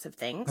finding lots of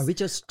things. Are we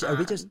just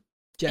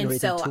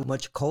generating too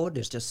much code?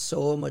 There's just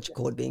so much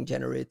code being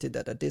generated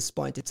that at this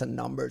point it's a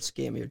numbers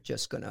game.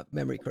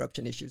 Memory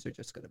corruption issues are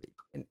just gonna be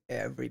in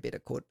every bit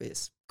of code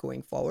base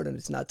going forward, and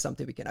it's not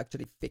something we can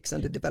actually fix on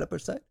the developer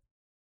side.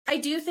 I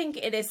do think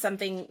it is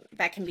something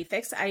that can be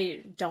fixed.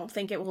 I don't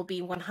think it will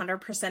be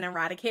 100%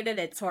 eradicated.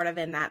 It's sort of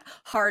in that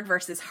hard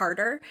versus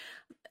harder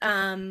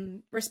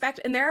respect.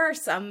 And there are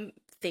some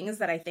things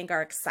that I think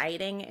are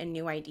exciting and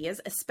new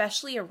ideas,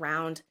 especially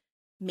around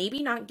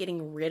maybe not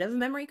getting rid of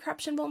memory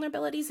corruption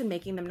vulnerabilities and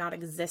making them not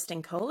exist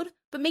in code,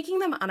 but making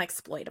them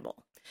unexploitable.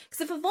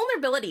 Because if a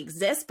vulnerability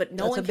exists, but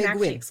no one can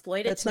actually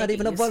exploit it, that's not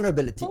even a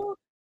vulnerability.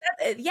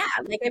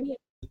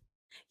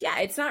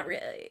 It's not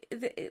really,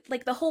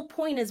 like, the whole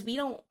point is we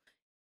don't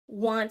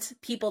want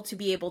people to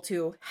be able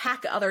to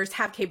hack others,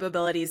 have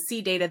capabilities,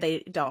 see data they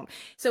don't.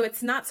 So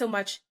it's not so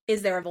much,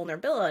 is there a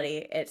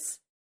vulnerability? It's,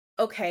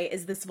 okay,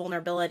 is this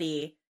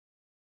vulnerability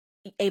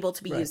able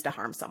to be used to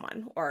harm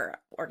someone or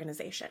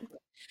organization?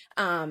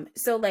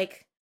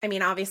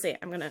 Obviously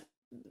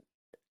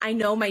I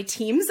know my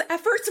team's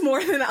efforts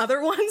more than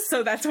other ones,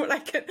 so that's what I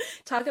could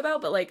talk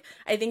about. But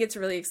I think it's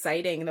really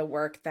exciting, the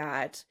work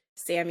that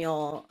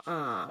Samuel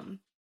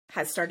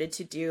has started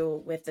to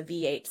do with the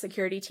V8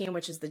 security team,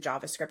 which is the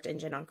JavaScript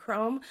engine on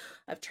Chrome,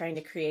 of trying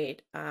to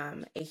create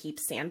a heap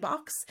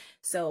sandbox.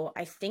 So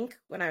I think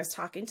when I was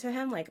talking to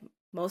him, like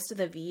most of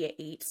the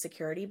V8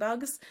 security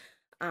bugs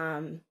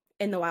in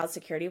the wild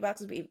security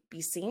bugs we'd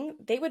be seeing,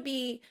 they would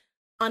be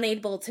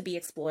unable to be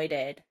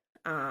exploited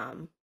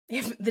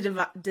if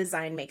the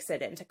design makes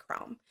it into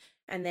Chrome.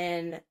 And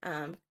then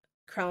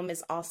Chrome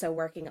is also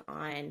working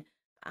on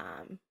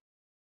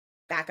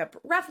backup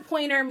ref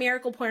pointer,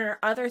 miracle pointer,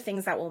 other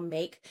things that will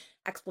make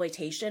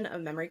exploitation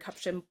of memory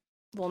corruption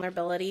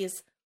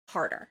vulnerabilities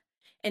harder.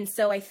 And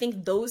so I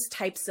think those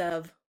types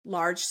of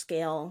large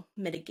scale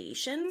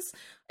mitigations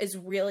is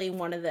really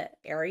one of the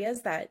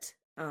areas that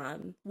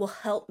will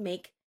help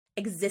make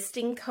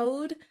existing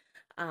code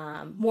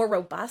more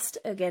robust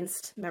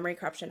against memory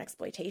corruption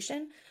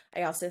exploitation.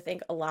 I also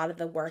think a lot of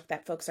the work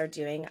that folks are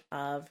doing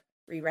of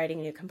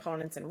rewriting new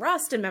components in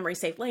Rust and memory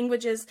safe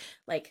languages,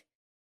 like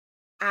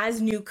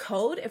as new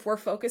code, if we're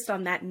focused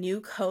on that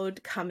new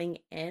code coming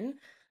in,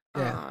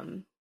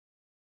 being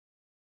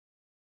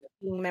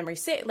memory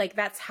safe, like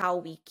that's how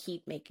we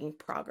keep making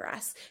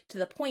progress to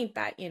the point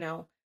that, you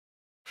know,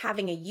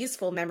 having a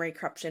useful memory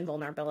corruption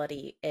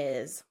vulnerability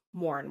is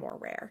more and more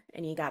rare,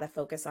 and you got to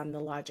focus on the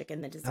logic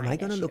and the design. Am I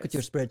going to look at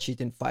your spreadsheet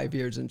in 5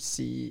 years and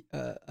see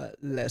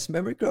less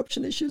memory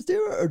corruption issues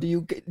there, or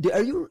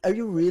are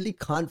you really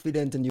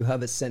confident and you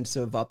have a sense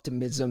of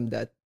optimism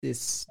that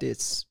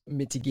this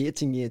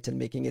mitigating it and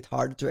making it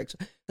harder to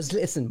because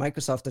listen,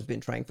 Microsoft has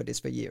been trying for this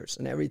for years,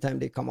 and every time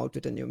they come out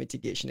with a new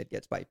mitigation, it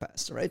gets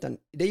bypassed, right? And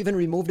they even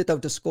removed it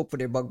out of scope for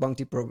their bug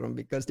bounty program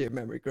because their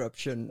memory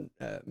corruption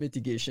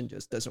mitigation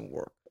just doesn't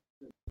work.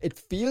 It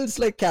feels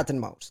like cat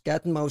and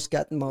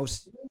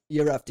mouse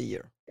year after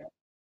year.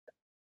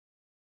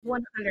 100%.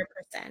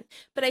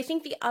 But I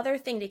think the other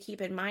thing to keep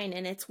in mind,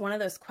 and it's one of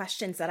those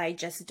questions that I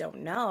just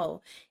don't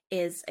know,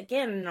 is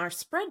again, in our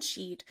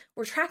spreadsheet,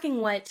 we're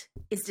tracking what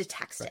is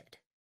detected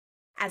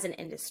as an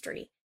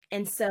industry.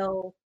 And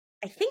so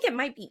I think it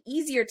might be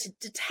easier to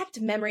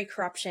detect memory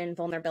corruption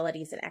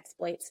vulnerabilities and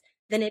exploits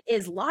than it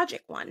is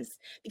logic ones,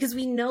 because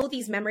we know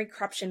these memory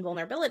corruption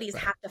vulnerabilities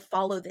have to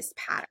follow this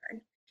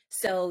pattern.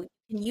 So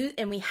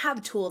and we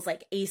have tools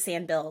like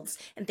ASAN builds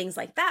and things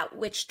like that,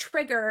 which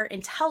trigger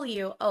and tell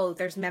you, oh,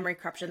 there's memory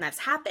corruption that's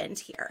happened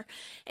here.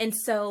 And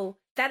so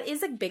that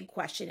is a big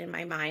question in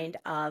my mind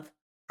of,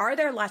 are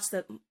there lots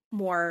of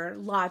more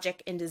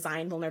logic and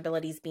design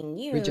vulnerabilities being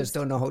used? We just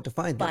don't know how to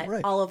find them,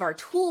 right? All of our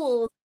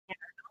tools and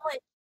our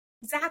knowledge,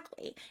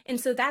 exactly. And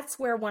so that's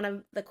where one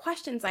of the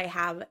questions I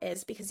have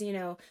is, because, you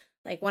know,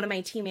 like one of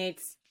my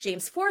teammates,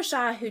 James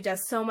Forshaw, who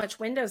does so much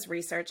Windows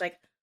research, like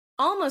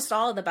almost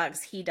all of the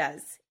bugs he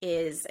does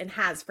is and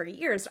has for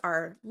years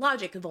are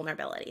logic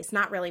vulnerabilities,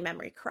 not really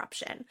memory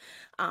corruption.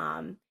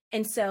 And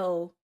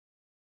so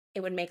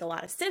it would make a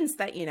lot of sense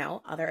that, you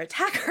know, other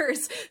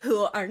attackers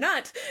who are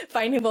not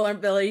finding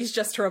vulnerabilities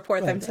just to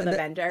report them to the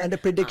vendor. And the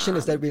prediction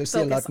is that we'll see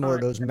a lot more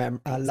of those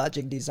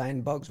logic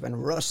design bugs when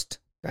Rust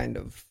kind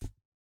of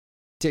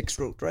takes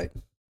root, right?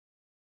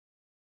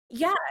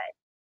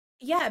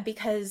 Yeah,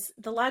 because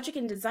the logic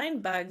and design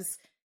bugs,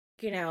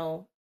 you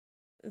know,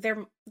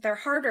 they're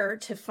harder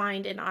to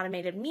find in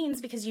automated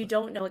means because you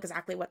don't know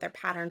exactly what their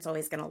pattern's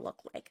always going to look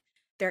like.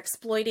 They're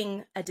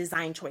exploiting a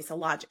design choice, a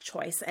logic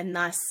choice, and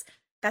thus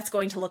that's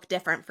going to look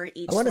different for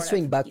each. I want to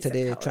swing back to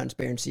the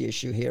transparency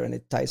issue here, and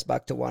it ties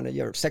back to one of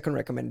your second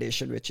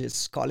recommendation, which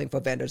is calling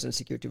for vendors and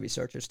security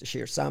researchers to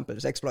share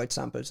samples, exploit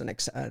samples,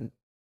 and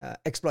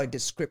exploit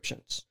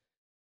descriptions.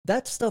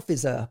 That stuff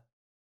is I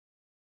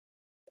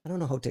don't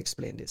know how to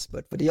explain this,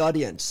 but for the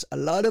audience, a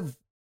lot of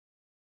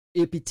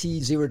APT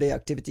zero-day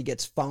activity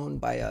gets found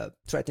by a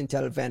threat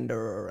intel vendor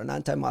or an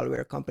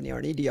anti-malware company or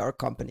an EDR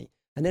company.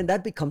 And then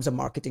that becomes a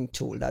marketing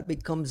tool. That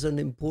becomes an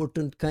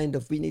important kind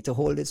of, we need to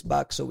hold this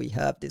back so we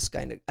have this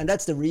kind of, and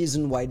that's the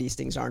reason why these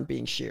things aren't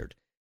being shared.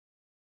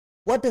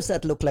 What does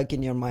that look like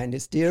in your mind?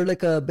 Is there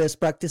like a best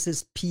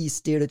practices piece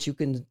there that you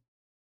can,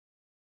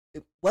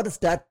 what does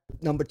that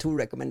number 2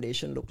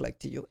 recommendation look like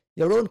to you?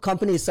 Your own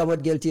company is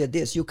somewhat guilty of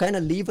this. You kind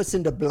of leave us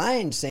in the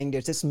blind saying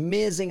there's this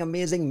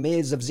amazing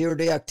maze of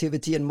zero-day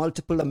activity and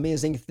multiple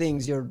amazing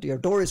things. Your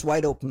door is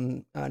wide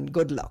open and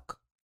good luck.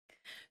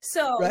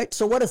 So, right.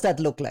 So what does that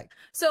look like?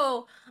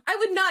 So I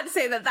would not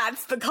say that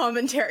that's the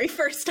commentary,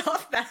 first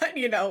off, that,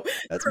 you know,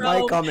 that's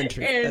my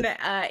commentary. And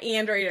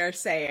Android are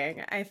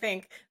saying. I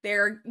think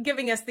they're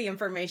giving us the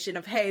information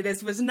of, hey,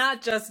 this was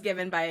not just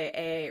given by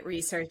a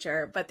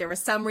researcher, but there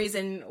was some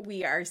reason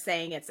we are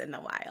saying it's in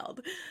the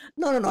wild.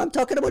 No. I'm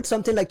talking about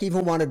something like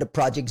even one of the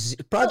Project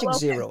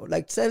Zero.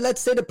 Like,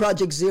 let's say the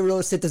Project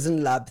Zero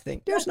Citizen Lab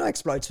thing. There's no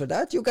exploits for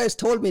that. You guys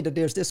told me that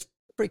there's this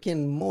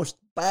freaking most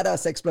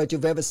badass exploit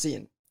you've ever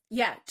seen.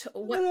 Yeah.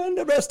 And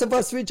the rest of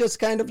us, we just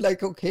kind of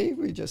like, okay,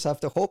 we just have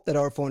to hope that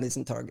our phone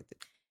isn't targeted.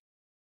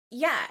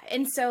 Yeah.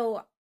 And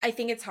so I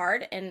think it's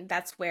hard. And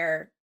that's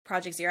where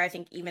Project Zero, I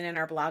think even in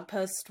our blog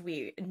post,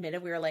 we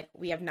admitted we were like,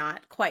 we have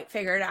not quite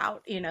figured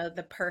out, you know,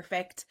 the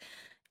perfect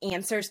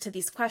answers to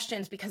these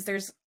questions, because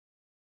there's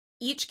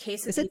each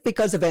case is it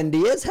because of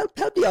NDAs? Help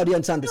the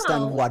audience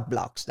understand what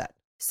blocks that.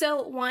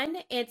 So one,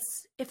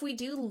 it's if we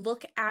do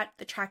look at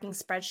the tracking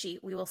spreadsheet,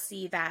 we will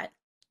see that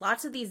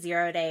lots of these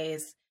 0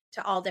 days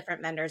to all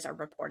different vendors are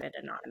reported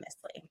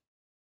anonymously.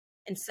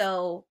 And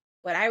so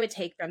what I would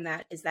take from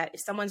that is that if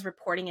someone's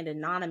reporting it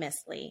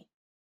anonymously,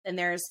 then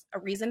there's a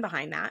reason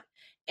behind that.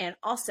 And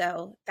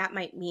also that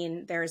might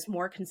mean there's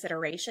more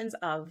considerations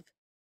of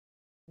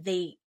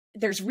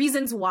there's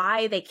reasons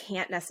why they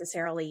can't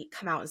necessarily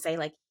come out and say,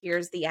 like,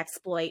 here's the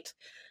exploit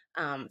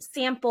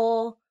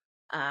sample,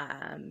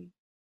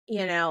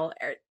 you know,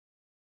 or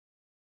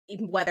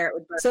whether it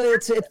would. So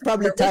it's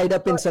probably tied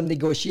up in some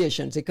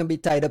negotiations. It can be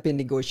tied up in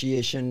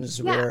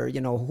negotiations where,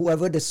 you know,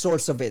 whoever the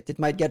source of it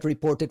might get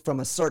reported from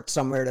a cert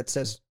somewhere that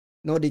says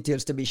no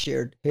details to be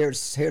shared.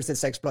 Here's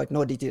this exploit,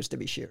 no details to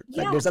be shared.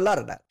 Yeah. Like, there's a lot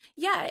of that.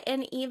 Yeah.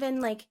 And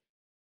even like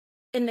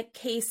in the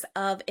case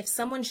of if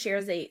someone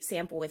shares a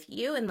sample with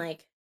you, and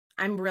like,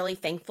 I'm really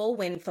thankful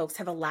when folks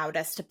have allowed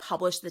us to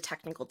publish the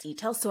technical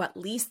details. So at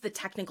least the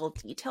technical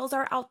details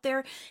are out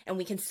there and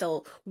we can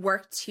still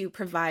work to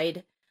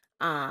provide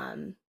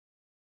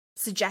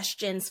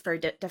suggestions for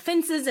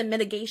defenses and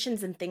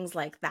mitigations and things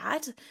like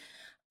that.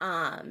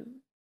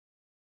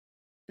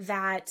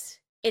 That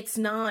it's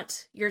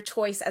not your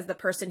choice as the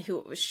person who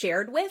it was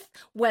shared with,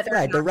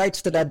 whether the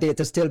rights to that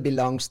data still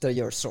belongs to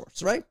your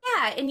source, right?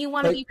 Yeah, and you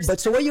want to be.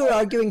 But so what you're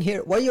arguing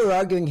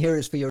here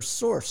is for your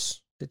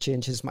source to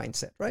change his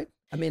mindset, right?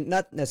 I mean,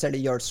 not necessarily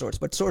your source,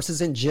 but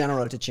sources in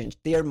general to change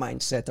their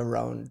mindset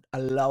around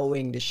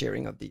allowing the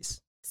sharing of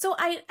these. So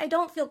I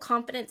don't feel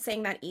confident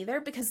saying that either,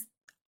 because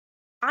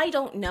I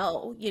don't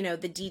know, you know,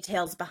 the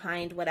details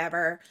behind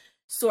whatever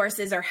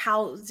sources or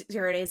how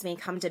 0 days may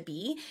come to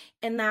be.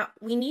 And that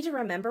we need to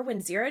remember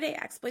when 0 day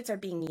exploits are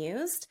being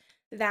used,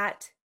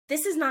 that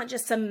this is not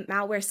just some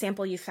malware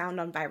sample you found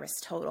on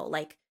VirusTotal.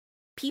 Like,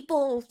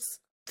 people's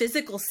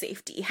physical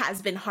safety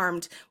has been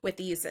harmed with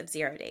the use of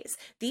 0 days.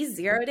 These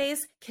 0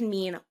 days can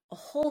mean a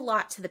whole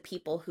lot to the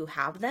people who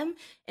have them.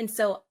 And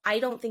so I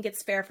don't think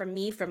it's fair for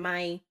me, from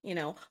my, you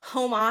know,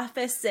 home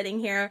office sitting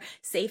here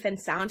safe and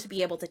sound, to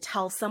be able to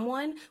tell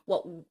someone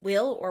what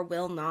will or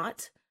will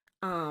not,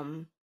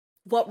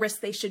 what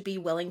risk they should be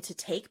willing to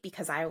take,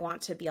 because I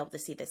want to be able to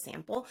see the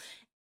sample.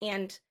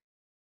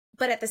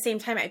 But at the same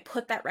time, I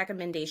put that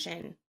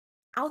recommendation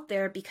out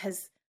there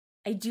because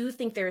I do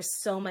think there's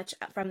so much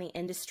from the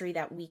industry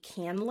that we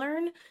can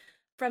learn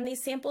from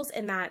these samples,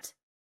 and that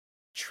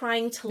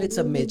trying to it's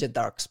a major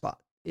dark spot.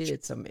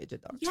 It's a major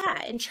dark spot.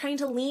 Yeah, and trying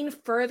to lean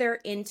further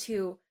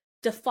into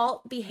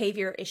default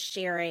behavior is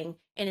sharing,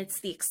 and it's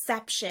the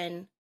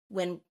exception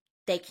when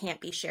they can't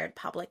be shared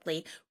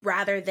publicly,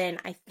 rather than,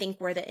 I think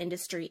where the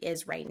industry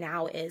is right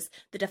now is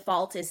the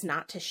default is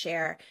not to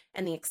share,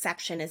 and the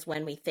exception is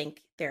when we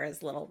think there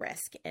is little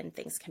risk and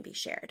things can be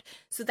shared.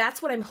 So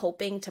that's what I'm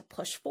hoping to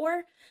push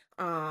for.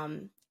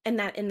 And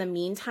that in the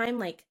meantime,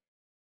 like,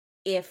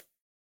 if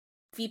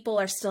people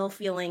are still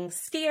feeling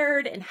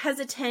scared and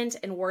hesitant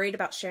and worried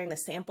about sharing the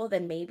sample,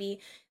 then maybe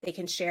they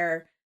can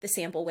share the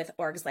sample with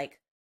orgs like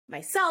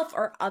myself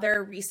or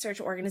other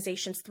research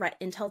organizations, threat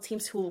intel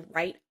teams, who will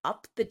write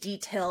up the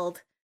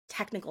detailed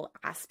technical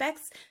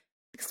aspects.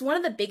 Because one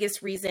of the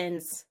biggest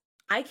reasons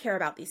I care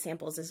about these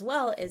samples as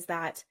well is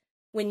that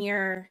when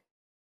you're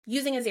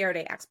using a 0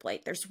 day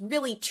exploit, there's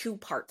really two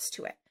parts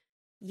to it.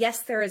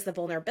 Yes, there is the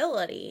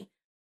vulnerability,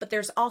 but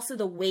there's also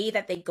the way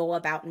that they go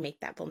about and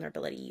make that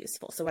vulnerability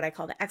useful. So what I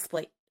call the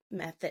exploit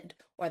method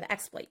or the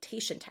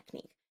exploitation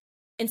technique.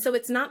 And so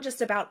it's not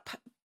just about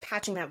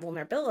patching that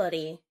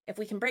vulnerability. If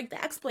we can break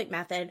the exploit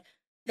method,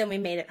 then we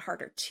made it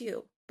harder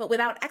too. But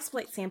without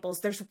exploit samples,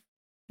 there's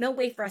no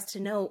way for us to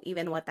know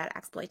even what that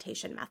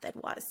exploitation method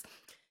was.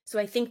 So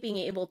I think being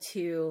able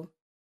to,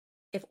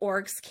 if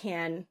orgs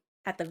can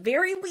at the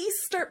very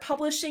least start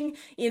publishing,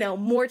 you know,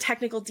 more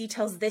technical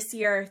details this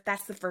year,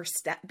 that's the first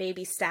step,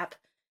 baby step.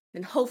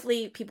 And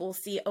hopefully people will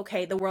see,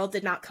 okay, the world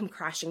did not come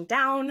crashing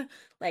down.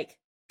 Like,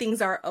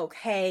 things are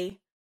okay.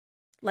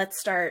 Let's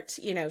start,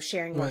 you know,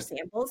 sharing more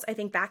samples. I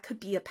think that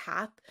could be a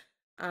path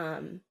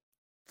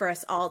for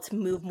us all to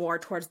move more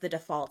towards the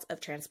default of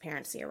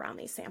transparency around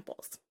these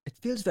samples. It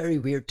feels very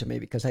weird to me,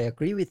 because I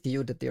agree with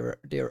you that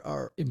there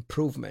are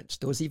improvements.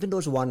 Even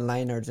those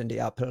one-liners in the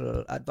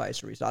Apple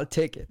advisories, I'll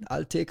take it.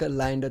 I'll take a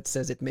line that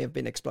says it may have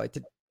been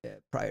exploited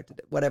prior to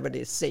whatever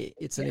they say.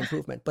 It's an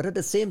improvement. But at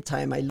the same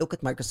time, I look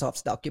at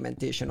Microsoft's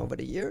documentation over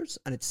the years,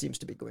 and it seems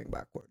to be going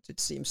backwards. It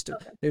seems to.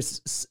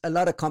 There's a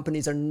lot of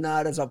companies are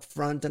not as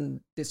upfront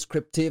and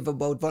descriptive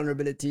about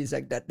vulnerabilities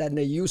like that than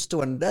they used to,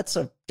 and that's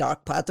a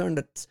dark pattern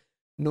that's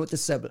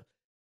noticeable.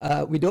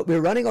 We're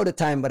running out of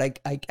time, but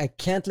I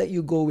can't let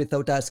you go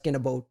without asking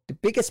about the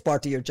biggest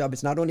part of your job.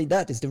 It's not only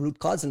that, it's the root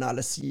cause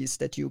analyses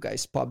that you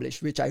guys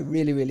publish, which I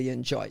really, really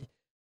enjoy,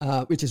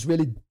 which is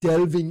really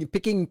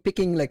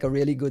picking like a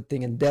really good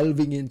thing and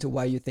delving into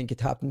why you think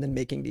it happened and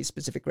making these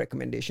specific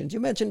recommendations. You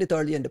mentioned it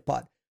earlier in the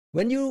pod.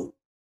 When you,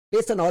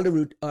 based on all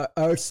the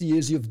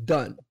RCAs you've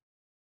done,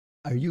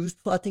 are you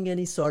spotting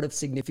any sort of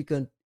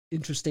significant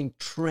interesting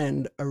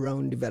trend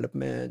around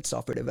development,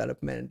 software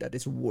development that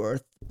is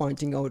worth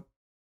pointing out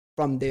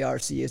from the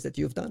RCAs that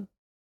you've done?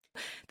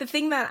 The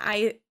thing that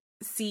I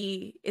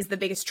see is the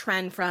biggest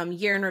trend from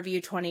year in review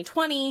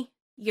 2020,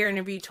 year in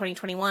review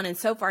 2021, and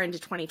so far into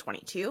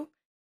 2022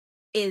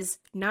 is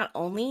not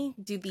only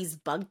do these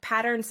bug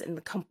patterns and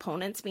the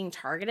components being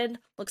targeted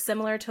look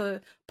similar to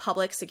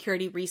public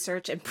security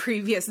research and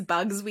previous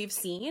bugs we've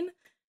seen,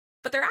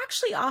 but they're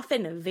actually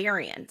often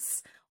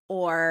variants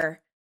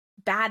or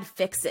bad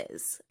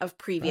fixes of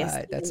previous.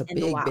 Right, that's a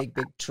big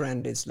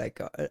trend. Is like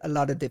a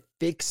lot of the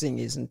fixing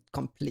isn't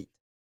complete.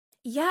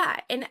 Yeah,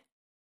 and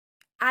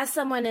as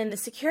someone in the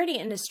security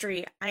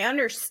industry, I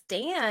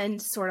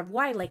understand sort of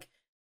why, like,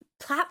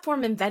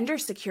 platform and vendor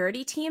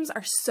security teams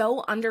are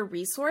so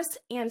under-resourced,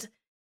 and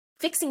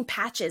fixing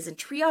patches and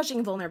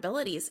triaging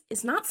vulnerabilities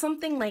is not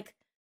something like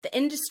the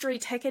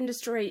tech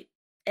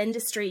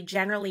industry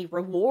generally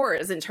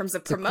rewards in terms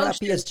of promotion. It's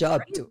the crappiest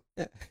job too.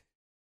 Yeah.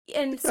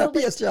 And so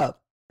crappiest job.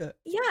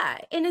 Yeah,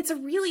 and it's a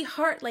really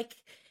hard, like,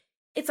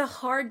 it's a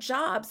hard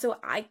job. So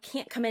I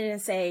can't come in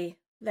and say,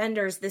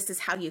 vendors, this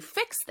is how you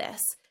fix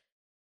this.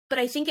 But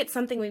I think it's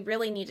something we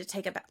really need to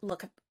take a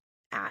look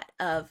at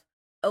of,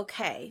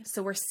 okay,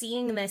 so we're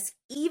seeing this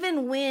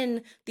even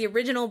when the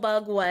original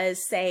bug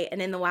was, say,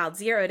 an in the wild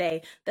 0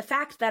 day, the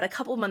fact that a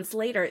couple months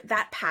later,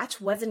 that patch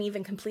wasn't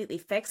even completely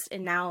fixed,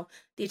 and now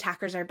the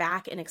attackers are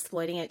back and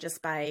exploiting it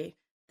just by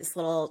this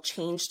little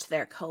change to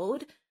their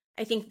code.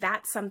 I think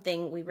that's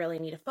something we really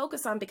need to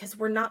focus on, because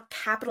we're not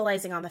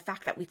capitalizing on the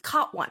fact that we've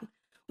caught one.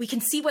 We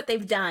can see what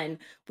they've done,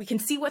 we can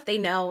see what they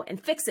know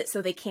and fix it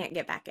so they can't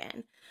get back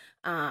in.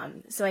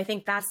 So I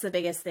think that's the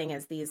biggest thing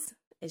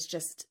is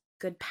just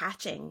good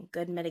patching,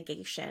 good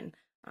mitigation,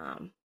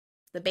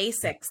 the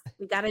basics.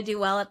 We got to do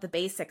well at the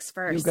basics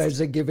first. You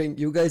guys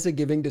are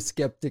giving the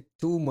skeptic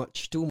too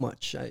much.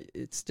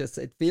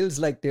 It feels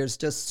like there's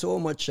just so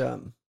much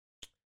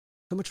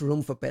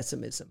room for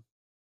pessimism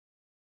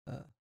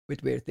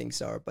with where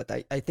things are. But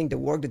I think the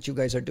work that you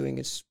guys are doing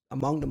is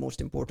among the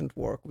most important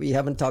work. We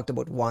haven't talked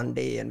about one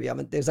day, and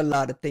there's a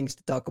lot of things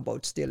to talk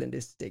about still in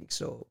this thing.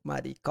 So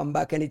Maddie, come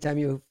back anytime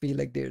you feel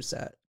like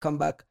come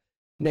back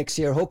next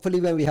year.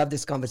 Hopefully when we have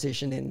this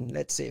conversation in,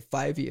 let's say,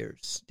 5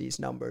 years, these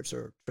numbers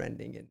are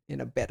trending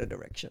in a better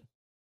direction.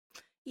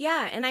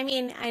 Yeah. And I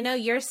mean, I know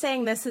you're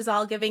saying this is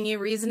all giving you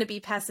reason to be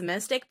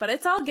pessimistic, but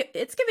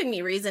it's giving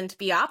me reason to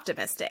be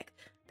optimistic.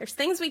 There's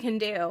things we can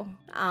do,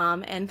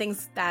 and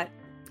things that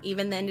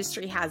even the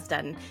industry has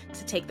done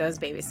to take those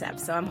baby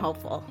steps. So I'm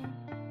hopeful.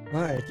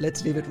 All right,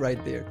 let's leave it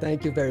right there.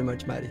 Thank you very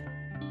much, Maddie.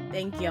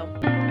 Thank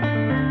you.